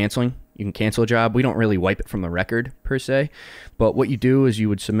call them canceling. You can cancel a job. We don't really wipe it from the record per se, but what you do is you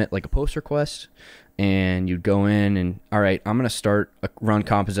would submit like a post request, and you'd go in and, all right, I'm going to start a run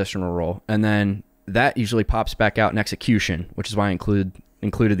compositional role, and then that usually pops back out in execution, which is why I included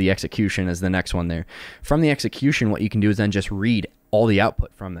the execution as the next one there. From the execution, what you can do is then just read all the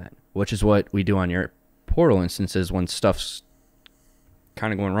output from that, which is what we do on your portal instances when stuff's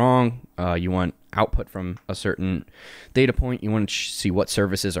kind of going wrong. You want output from a certain data point. You want to see what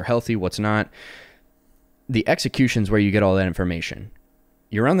services are healthy, what's not. The execution is where you get all that information.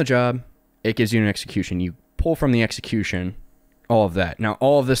 You run the job, it gives you an execution. You pull from the execution all of that. Now,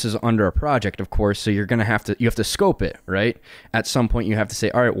 all of this is under a project, of course, so you have to scope it, right? At some point, you have to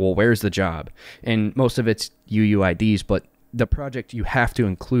say, all right, well, where's the job? And most of it's UUIDs, but the project you have to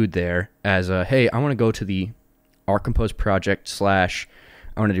include there as hey, I want to go to the rcompose project /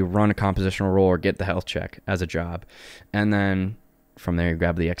 I want to run a compositional role or get the health check as a job. And then from there, you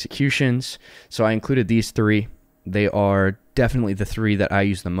grab the executions. So I included these 3. They are definitely the 3 that I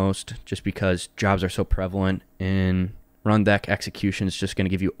use the most, just because jobs are so prevalent in Rundeck. Execution is just going to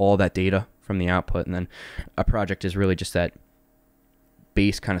give you all that data from the output. And then a project is really just that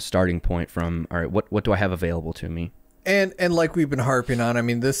base kind of starting point from, all right, what do I have available to me? And like we've been harping on, I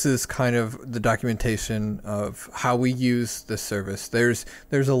mean, this is kind of the documentation of how we use this service. There's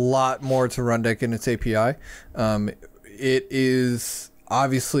a lot more to Rundeck in its API. It is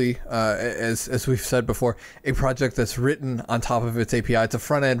obviously, as we've said before, a project that's written on top of its API. It's a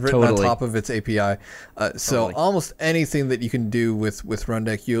front end written on top of its API. So almost anything that you can do with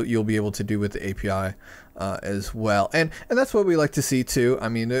Rundeck, you'll be able to do with the API as well. And that's what we like to see too. I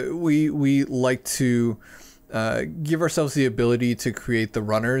mean, we like to give ourselves the ability to create the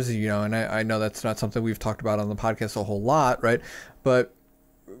runners, and I know that's not something we've talked about on the podcast a whole lot, right? But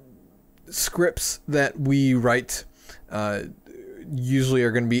scripts that we write usually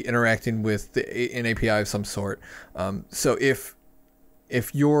are going to be interacting with an API of some sort. So if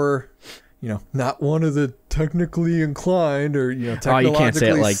you're not one of the technically inclined or technologically you can't say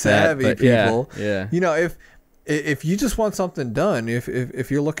it like savvy that, people, yeah. If you just want something done, if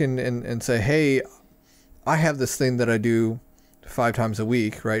you're looking and say, hey, I have this thing that I do 5 times a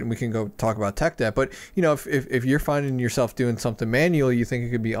week, right? And we can go talk about tech debt. But, if you're finding yourself doing something manual, you think it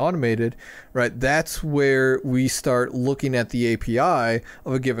could be automated, right? That's where we start looking at the API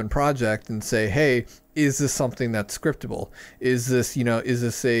of a given project and say, hey, is this something that's scriptable? Is this, is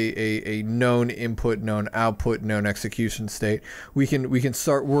this a known input, known output, known execution state? We can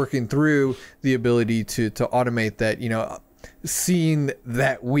start working through the ability to automate that, seeing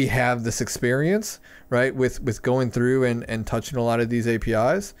that we have this experience, right, with going through and touching a lot of these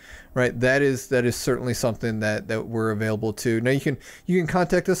APIs, right, that is certainly something that we're available to. Now you can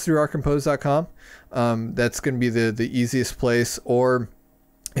contact us through rcompose.com. That's going to be the easiest place. Or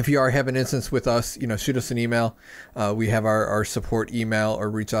if you have an instance with us, shoot us an email. We have our support email, or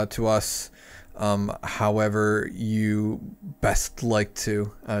reach out to us however you best like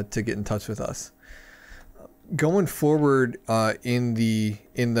to get in touch with us. Going forward in the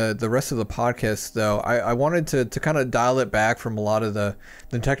rest of the podcast, though, I wanted to kind of dial it back from a lot of the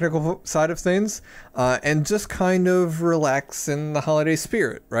technical side of things, and just kind of relax in the holiday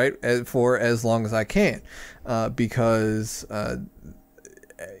spirit, right? For as long as I can, because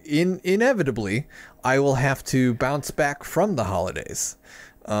inevitably I will have to bounce back from the holidays.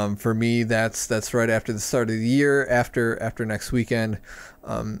 For me, that's right after the start of the year, after next weekend,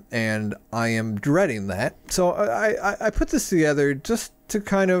 and I am dreading that. So I put this together just to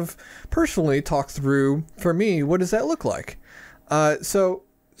kind of personally talk through, for me, what does that look like? So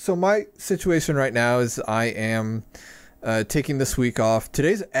my situation right now is I am taking this week off.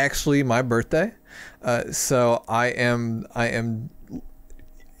 Today's actually my birthday, so I am.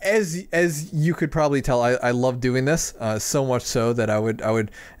 As you could probably tell, I love doing this so much so that I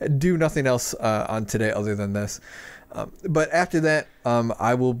would do nothing else on today other than this. But after that,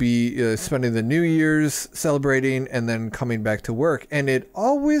 I will be spending the New Year's celebrating and then coming back to work. And it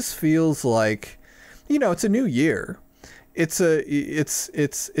always feels like, it's a new year. It's a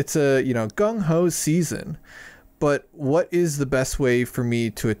gung ho season. But what is the best way for me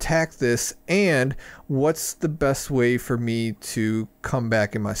to attack this, and what's the best way for me to come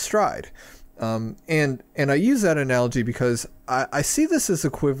back in my stride? And I use that analogy because I see this as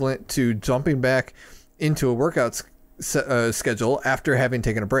equivalent to jumping back into a workout schedule after having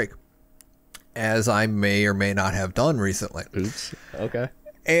taken a break, as I may or may not have done recently. Oops. Okay.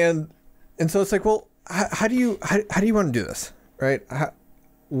 And so it's like, well, how do you want to do this, right?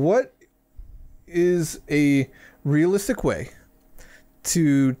 What is a realistic way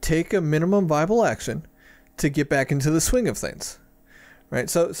to take a minimum viable action to get back into the swing of things, right?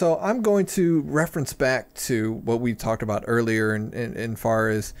 So I'm going to reference back to what we talked about earlier in far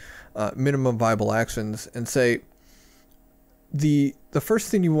as minimum viable actions, and say the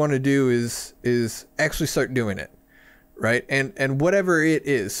first thing you want to do is actually start doing it, right? And whatever it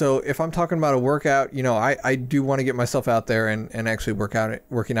is. So if I'm talking about a workout, I do want to get myself out there and actually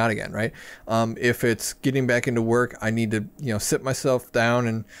working out again, right? If it's getting back into work, I need to, sit myself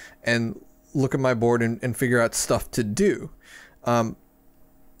down and look at my board and figure out stuff to do.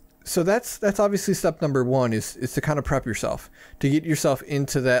 So that's obviously step number one, is to kind of prep yourself, to get yourself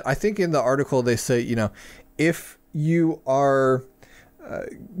into that. I think in the article they say, if you are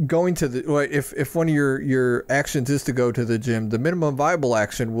going to if one of your actions is to go to the gym, the minimum viable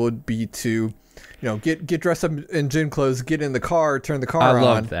action would be to, get dressed up in gym clothes, get in the car, turn the car on. I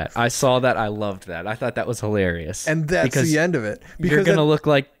loved that. I saw that. I loved that. I thought that was hilarious. And that's the end of it. Because you're gonna look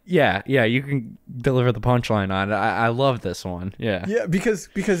like, yeah, you can deliver the punchline on it. I love this one. Yeah, because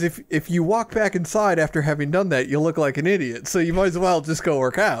if you walk back inside after having done that, you'll look like an idiot. So you might as well just go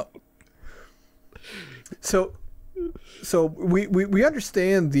work out. So we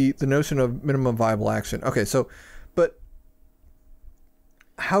understand the notion of minimum viable action. Okay, but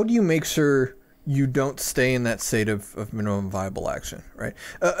how do you make sure you don't stay in that state of minimum viable action, right?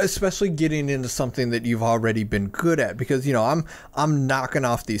 Especially getting into something that you've already been good at, because I'm knocking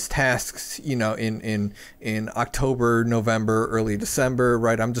off these tasks, in October, November, early December,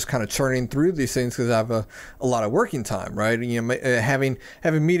 right? I'm just kind of churning through these things because I have a lot of working time, right? Having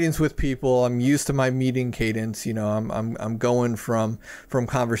meetings with people, I'm used to my meeting cadence. I'm going from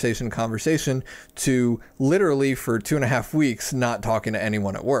conversation to conversation to literally for 2.5 weeks not talking to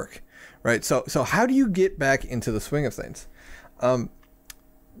anyone at work. Right. So how do you get back into the swing of things?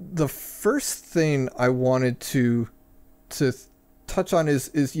 The first thing I wanted to touch on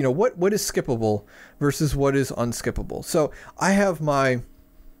is what is skippable versus what is unskippable. So I have my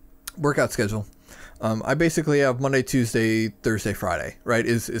workout schedule. I basically have Monday, Tuesday, Thursday, Friday, right,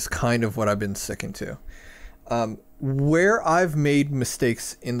 is kind of what I've been sticking to. Where I've made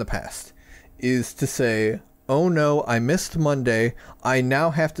mistakes in the past is to say, oh no, I missed Monday. I now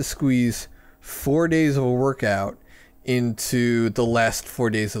have to squeeze 4 days of a workout into the last 4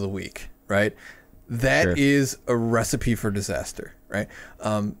 days of the week, right? That Sure. is a recipe for disaster, right?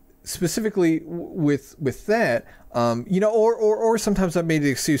 Specifically with that, or sometimes I've made the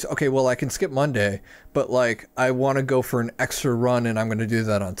excuse, okay, well, I can skip Monday, but like I want to go for an extra run and I'm going to do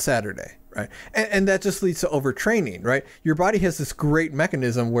that on Saturday, right? And that just leads to overtraining, right? Your body has this great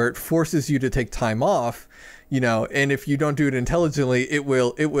mechanism where it forces you to take time off, and if you don't do it intelligently, it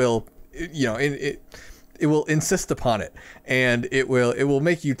will, it will insist upon it, and it will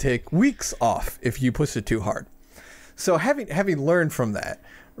make you take weeks off if you push it too hard. So having learned from that,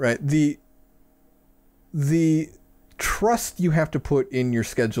 right, the trust you have to put in your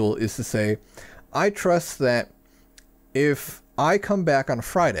schedule is to say, I trust that if I come back on a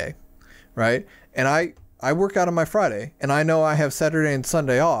Friday, right, and I work out on my Friday, and I know I have Saturday and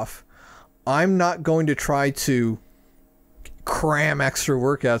Sunday off, I'm not going to try to cram extra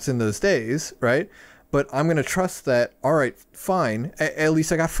workouts in those days, right? But I'm going to trust that, all right, fine, at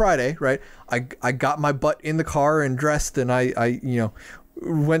least I got Friday, right? I got my butt in the car and dressed, and I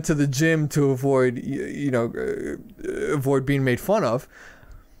went to the gym to avoid, avoid being made fun of.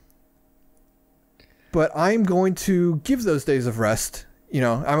 But I'm going to give those days of rest,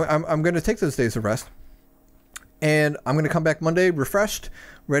 I'm going to take those days of rest, and I'm going to come back Monday refreshed,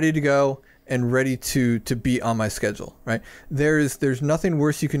 ready to go, and ready to be on my schedule, right? There's nothing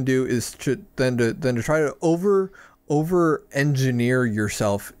worse you can do than to try to over engineer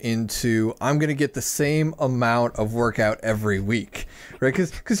yourself into, I'm going to get the same amount of workout every week, right?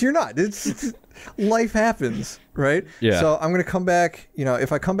 Because you're not. It's life happens, right? Yeah. So I'm going to come back,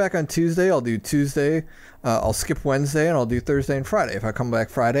 if I come back on Tuesday, I'll do Tuesday, I'll skip Wednesday, and I'll do Thursday and Friday. If I come back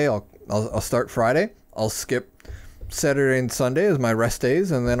Friday, I'll start Friday, I'll skip Saturday and Sunday as my rest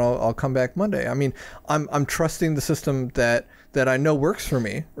days, and then I'll come back Monday. I mean, I'm trusting the system that I know works for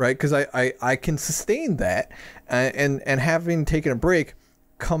me, right? Because I can sustain that, and having taken a break,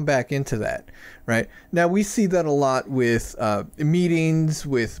 come back into that, right? Now we see that a lot with meetings,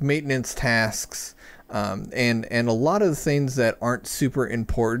 with maintenance tasks, and a lot of the things that aren't super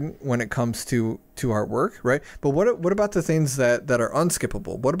important when it comes to our work, right? But what about the things that are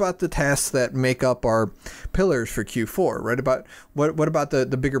unskippable? What about the tasks that make up our pillars for Q4, right? What about the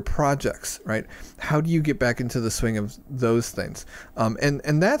bigger projects, right? How do you get back into the swing of those things?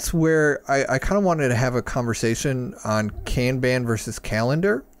 And that's where I kind of wanted to have a conversation on Kanban versus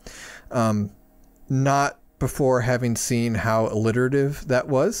calendar, not before having seen how alliterative that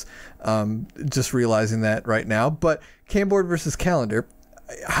was, just realizing that right now. But Kanban versus calendar,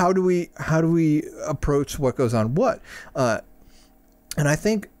 how do we approach what goes on what? And I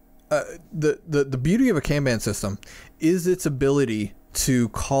think the beauty of a Kanban system is its ability to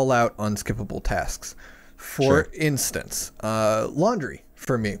call out unskippable tasks. For instance, laundry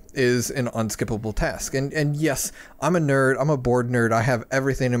for me is an unskippable task. And yes, I'm a nerd. I'm a board nerd. I have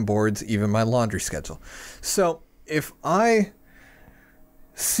everything in boards, even my laundry schedule. So if I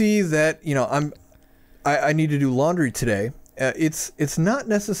see that, I need to do laundry today, it's not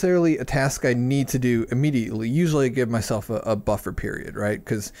necessarily a task I need to do immediately. Usually I give myself a buffer period, right?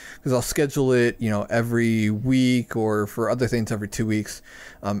 Because I'll schedule it, every week, or for other things every 2 weeks,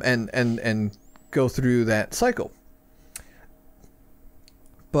 and go through that cycle.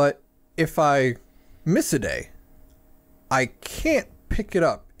 But if I miss a day, I can't pick it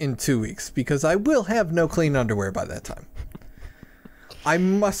up in 2 weeks because I will have no clean underwear by that time. I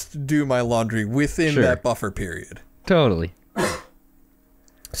must do my laundry within that buffer period. Totally.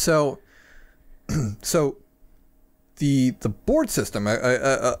 So the board system,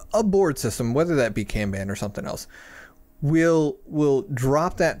 a board system, whether that be Kanban or something else, will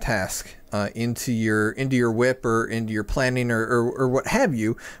drop that task into your whip or into your planning or what have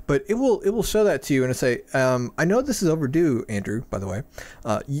you, but it will show that to you and say, I know this is overdue, Andrew, by the way.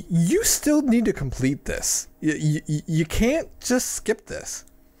 You still need to complete this. You can't just skip this.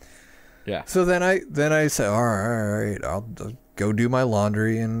 Yeah. So then I say, all right, I'll go do my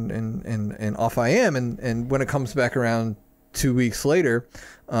laundry, and off I am. And when it comes back around 2 weeks later,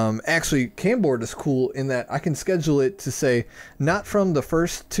 actually Kanban is cool in that I can schedule it to say not from the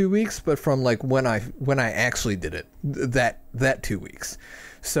first 2 weeks, but from like when I actually did it, that 2 weeks.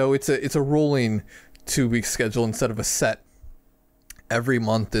 So it's a rolling 2 week schedule instead of a set. Every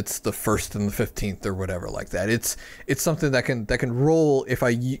month it's the 1st and the 15th or whatever like that. It's something that can roll if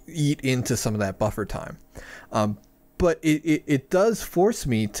I eat into some of that buffer time. But it does force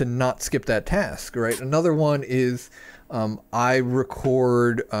me to not skip that task, right? Another one is I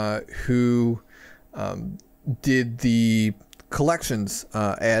record who did the collections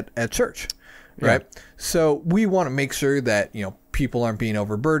at church, right? Yeah. So we want to make sure that people aren't being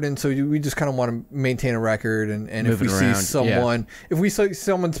overburdened. So we just kind of want to maintain a record, and if we see someone, if we see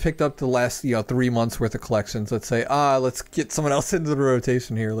someone's picked up the last 3 months worth of collections, let's say let's get someone else into the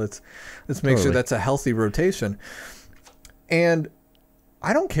rotation here. Let's make sure that's a healthy rotation. And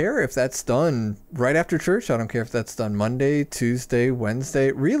I don't care if that's done right after church. I don't care if that's done Monday, Tuesday,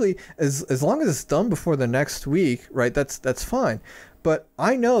 Wednesday. Really, as long as it's done before the next week, right? That's fine. But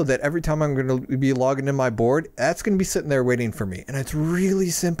I know that every time I'm going to be logging in my board, that's going to be sitting there waiting for me. And it's really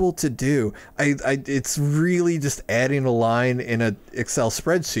simple to do. It's really just adding a line in an Excel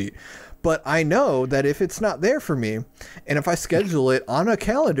spreadsheet. But I know that if it's not there for me, and if I schedule it on a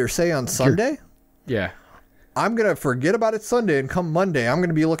calendar, say on Sunday, I'm going to forget about it Sunday, and come Monday, I'm going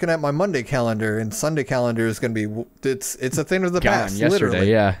to be looking at my Monday calendar, and Sunday calendar is going to be, it's a thing of the past, literally.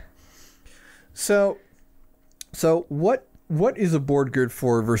 Yeah. So what is a board good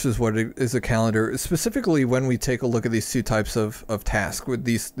for versus what is a calendar, specifically when we take a look at these two types of tasks, with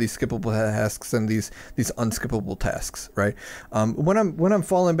these skippable tasks and these unskippable tasks, right? When I'm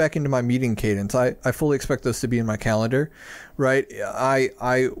falling back into my meeting cadence, I fully expect those to be in my calendar, right?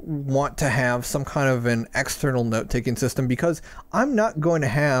 I want to have some kind of an external note-taking system, because I'm not going to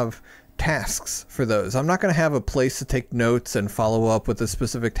have tasks for those. I'm not going to have a place to take notes and follow up with a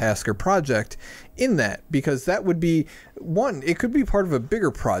specific task or project in that, because that would be one, it could be part of a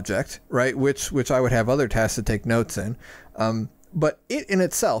bigger project, right? Which I would have other tasks to take notes in. But it in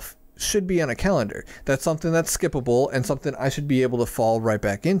itself should be on a calendar. That's something that's skippable and something I should be able to fall right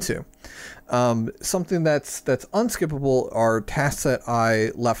back into. Something that's unskippable are tasks that I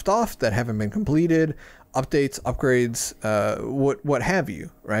left off that haven't been completed, updates, upgrades, what have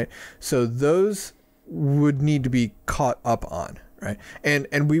you, right? So those would need to be caught up on, right?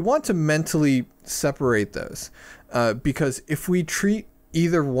 And we want to mentally separate those, because if we treat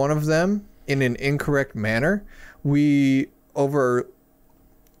either one of them in an incorrect manner, we burden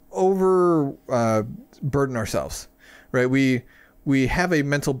ourselves, right? We have a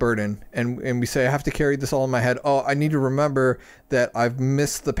mental burden, and we say, I have to carry this all in my head. Oh, I need to remember that I've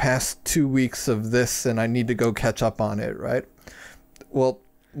missed the past 2 weeks of this, and I need to go catch up on it, right? Well,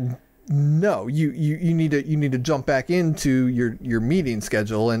 no, you need to jump back into your meeting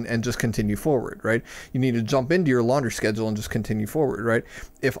schedule and just continue forward, right? You need to jump into your laundry schedule and just continue forward, right?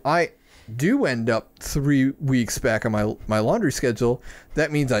 If I do end up 3 weeks back on my laundry schedule,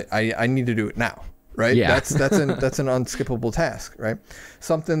 that means I need to do it now. Right. Yeah. That's an unskippable task. Right.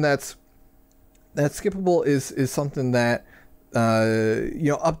 Something that's skippable is something that,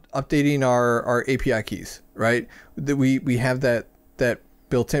 updating our API keys. Right. That we have that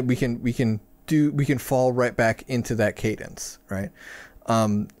built in. We can fall right back into that cadence. Right.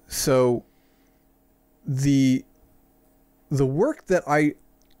 So the work that I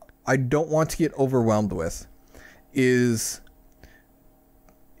don't want to get overwhelmed with is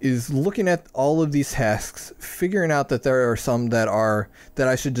looking at all of these tasks, figuring out that there are some that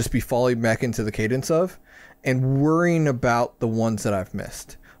I should just be falling back into the cadence of, and worrying about the ones that I've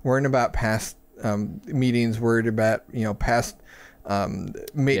missed, worrying about past meetings, worried about past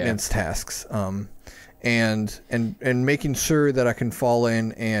maintenance tasks, and making sure that I can fall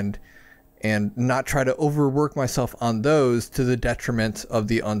in and not try to overwork myself on those to the detriment of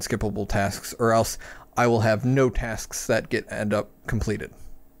the unskippable tasks, or else I will have no tasks that end up completed.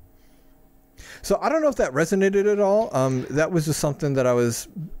 So I don't know if that resonated at all. That was just something that I was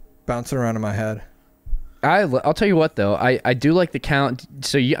bouncing around in my head. I'll tell you what though, I do like the count.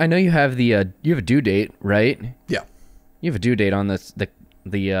 So I know you have you have a due date, right? Yeah. You have a due date on the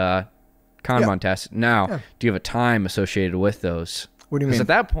Kanban test. Now, do you have a time associated with those? What do you mean? Because at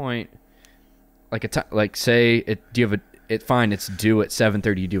that point, it's due at 7:30.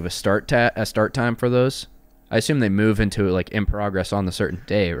 Do you have a start time for those? I assume they move into like in progress on the certain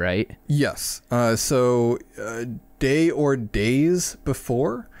day, right? Yes. So day or days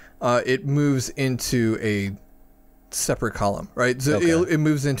before, it moves into a separate column, right? So it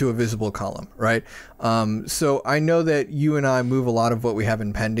moves into a visible column, right? So I know that you and I move a lot of what we have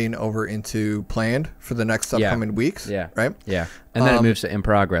in pending over into planned for the next upcoming weeks, right? Yeah. And then it moves to in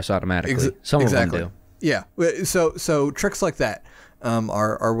progress automatically. Some of them do. Yeah. So tricks like that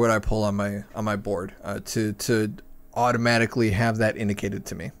are what I pull on my board to automatically have that indicated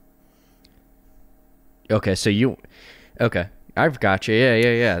to me. Okay, so I've got you.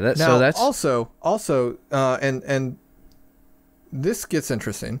 Yeah. That's also, and this gets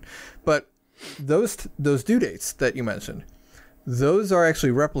interesting, but those due dates that you mentioned, those are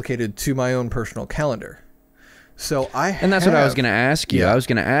actually replicated to my own personal calendar. So and that's what I was going to ask you. Yeah. I was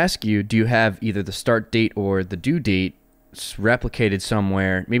going to ask you, do you have either the start date or the due date replicated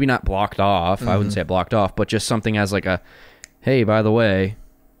somewhere? Maybe not blocked off. Mm-hmm. I wouldn't say blocked off, but just something as like a, hey, by the way,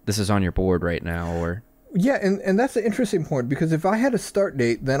 this is on your board right now, or. Yeah, and that's an interesting point, because if I had a start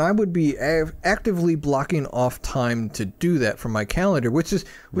date, then I would be actively blocking off time to do that from my calendar, which is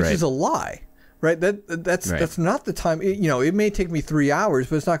a lie, right? That's not the time. It may take me 3 hours,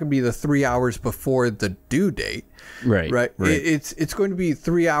 but it's not going to be the 3 hours before the due date. Right. It's going to be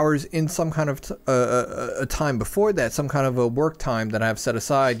 3 hours in some kind of a time before that, some kind of a work time that I've set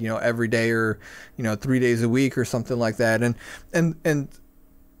aside, every day, or 3 days a week or something like that. And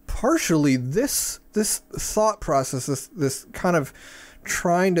partially this thought process, this kind of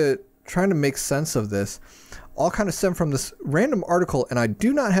trying to make sense of this, all kind of stem from this random article, and I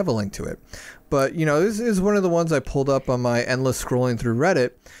do not have a link to it. But, this is one of the ones I pulled up on my endless scrolling through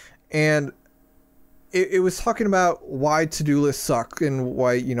Reddit, and it was talking about why to-do lists suck and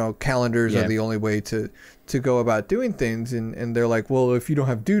why, calendars are the only way to go about doing things. And they're like, well, if you don't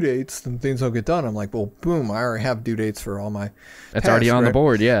have due dates, then things don't get done. I'm like, well, boom, I already have due dates for all my That's already on the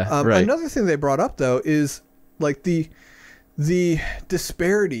board, yeah. Another thing they brought up, though, is like the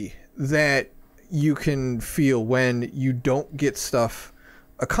disparity that you can feel when you don't get stuff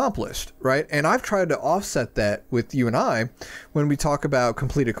accomplished, right? And I've tried to offset that with you and I when we talk about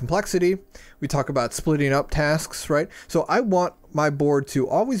completed complexity, we talk about splitting up tasks, right? So I want my board to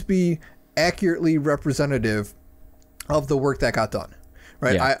always be accurately representative of the work that got done,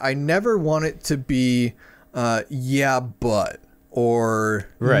 right? Yeah. I never want it to be but or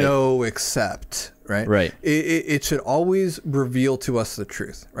no except, right? It should always reveal to us the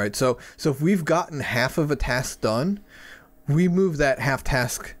truth, right? So if we've gotten half of a task done, we move that half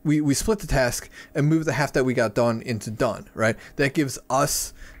task, we split the task and move the half that we got done into done, right? That gives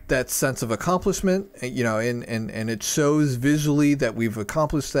us that sense of accomplishment, and it shows visually that we've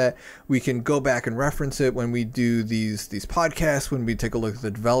accomplished that. We can go back and reference it when we do these podcasts, when we take a look at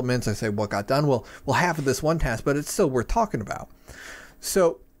the developments. I say what got done, well half of this one task, but it's still worth talking about.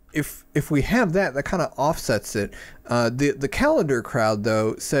 So if we have that kind of offsets it. The calendar crowd,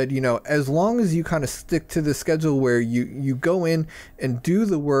 though, said, as long as you kind of stick to the schedule where you go in and do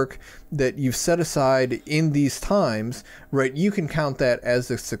the work that you've set aside in these times, right, you can count that as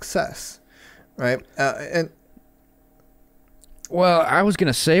a success, right? Well, I was going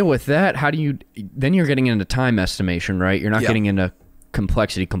to say with that, then you're getting into time estimation, right? You're not getting into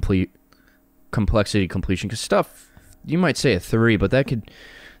complexity completion, because stuff, you might say a 3, but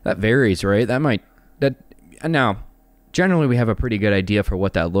that varies, right? Now, generally we have a pretty good idea for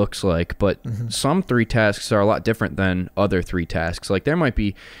what that looks like, but some 3 tasks are a lot different than other 3 tasks. Like there might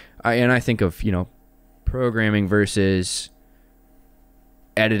be, and I think of, programming versus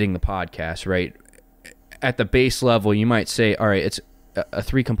editing the podcast, right? At the base level, you might say, all right, it's a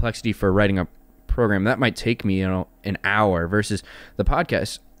 3 complexity for writing a program. That might take me, an hour, versus the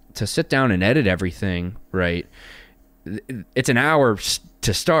podcast to sit down and edit everything, right? It's an hour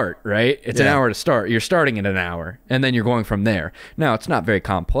to start, right? It's an hour to start. You're starting at an hour, and then you're going from there. Now, it's not very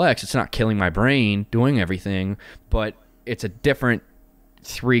complex. It's not killing my brain doing everything, but it's a different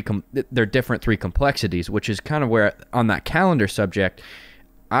they're different 3 complexities, which is kind of where, on that calendar subject,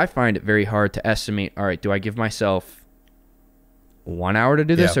 I find it very hard to estimate, all right, do I give myself 1 hour to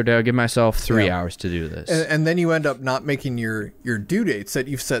do this, or do I give myself 3 hours to do this? And then you end up not making your due dates that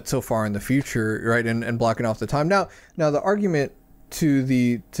you've set so far in the future, right? And blocking off the time. Now the argument to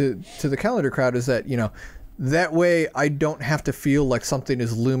the calendar crowd is that, that way I don't have to feel like something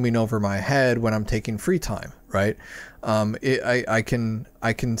is looming over my head when I'm taking free time, right? I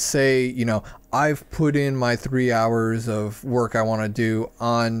can say, I've put in my 3 hours of work I want to do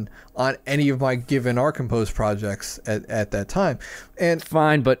on any of my given R-Compose projects at that time. And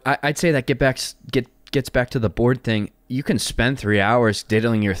fine, but I'd say that gets back to the board thing. You can spend 3 hours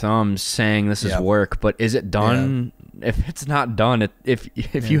diddling your thumbs saying this is work, but is it done? If it's not done,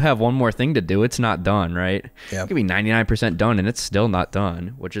 if you have one more thing to do, it's not done, right? It could be 99% done and it's still not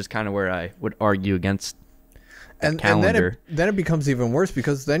done, which is kind of where I would argue against calendar. And then it becomes even worse,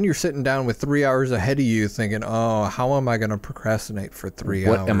 because then you're sitting down with 3 hours ahead of you thinking, oh, how am I going to procrastinate for 3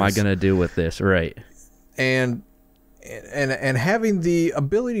 hours? What am I going to do with this? Right. And having the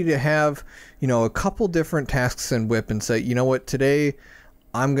ability to have, a couple different tasks in WIP and say, you know what, today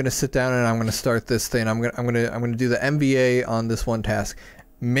I'm going to sit down and I'm going to start this thing. I'm going to do the MVA on this one task.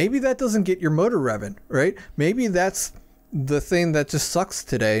 Maybe that doesn't get your motor revving, right? Maybe that's the thing that just sucks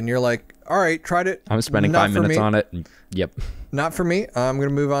today, and you're like, all right, tried it. I'm spending 5 minutes on it. Yep. Not for me. I'm going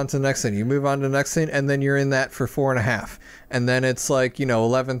to move on to the next thing. You move on to the next thing, and then you're in that for 4.5. And then it's like,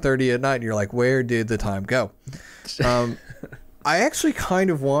 11:30 at night, and you're like, where did the time go? I actually kind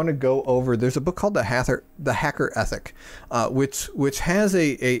of want to go over, there's a book called The Hacker Ethic, which has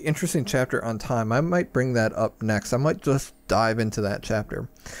a interesting chapter on time. I might bring that up next. I might just dive into that chapter.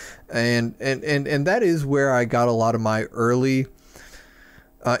 And that is where I got a lot of my early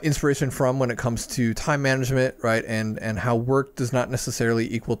inspiration from when it comes to time management, right? And how work does not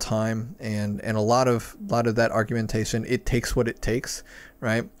necessarily equal time, and a lot of that argumentation. It takes what it takes,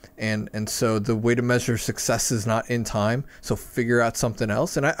 right? And so the way to measure success is not in time. So figure out something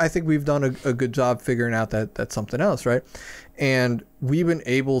else. And I think we've done a good job figuring out that's something else, right? And we've been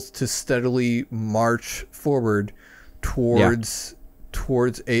able to steadily march forward towards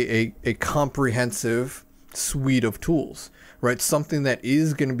a comprehensive suite of tools, right? Something that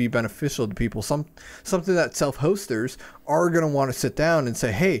is going to be beneficial to people, something that self-hosters are going to want to sit down and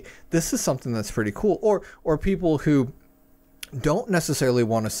say, hey, this is something that's pretty cool. Or people who don't necessarily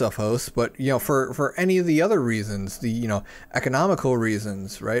want to self-host, but for any of the other reasons, the economical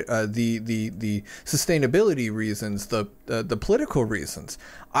reasons, right? The sustainability reasons, the political reasons.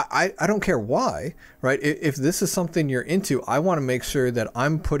 I don't care why, right? If this is something you're into, I want to make sure that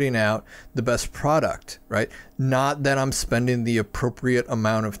I'm putting out the best product, right? Not that I'm spending the appropriate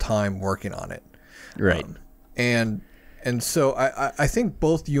amount of time working on it, right? And so I think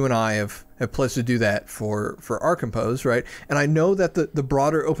both you and I have pledged to do that for our Compose, right? And I know that the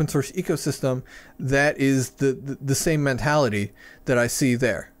broader open source ecosystem, that is the same mentality that I see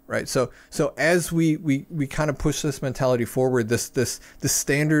there, right? So as we kind of push this mentality forward, this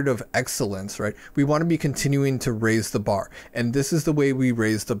standard of excellence, right? We want to be continuing to raise the bar, and this is the way we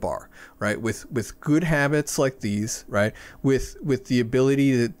raise the bar, right? With good habits like these, right? With the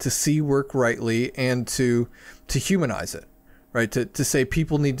ability to see work rightly and to humanize it, right? To say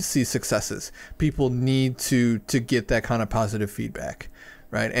people need to see successes. People need to get that kind of positive feedback,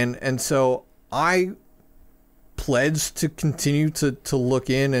 right? And so I pledge to continue to look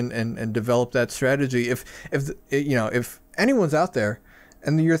in and develop that strategy. If anyone's out there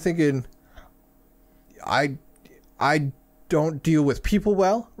and you're thinking, I don't deal with people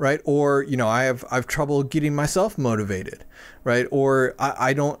well, right? Or I've trouble getting myself motivated, right? Or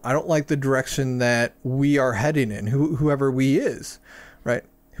I don't like the direction that we are heading in. Whoever we is, right?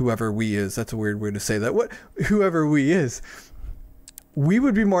 Whoever we is. That's a weird way to say that. Whoever we is, we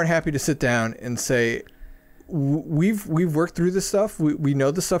would be more than happy to sit down and say, we've worked through this stuff. We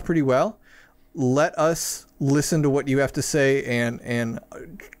know this stuff pretty well. Let us listen to what you have to say and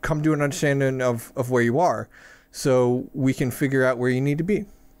come to an understanding of where you are, so we can figure out where you need to be.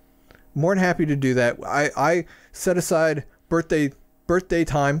 More than happy to do that. I set aside birthday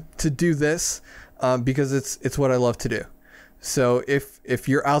time to do this because it's what I love to do. So if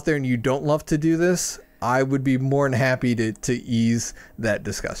you're out there and you don't love to do this, I would be more than happy to ease that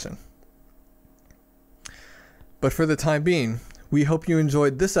discussion. But for the time being, we hope you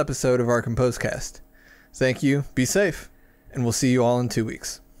enjoyed this episode of our Composecast. Thank you, be safe, and we'll see you all in 2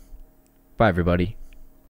 weeks. Bye, everybody.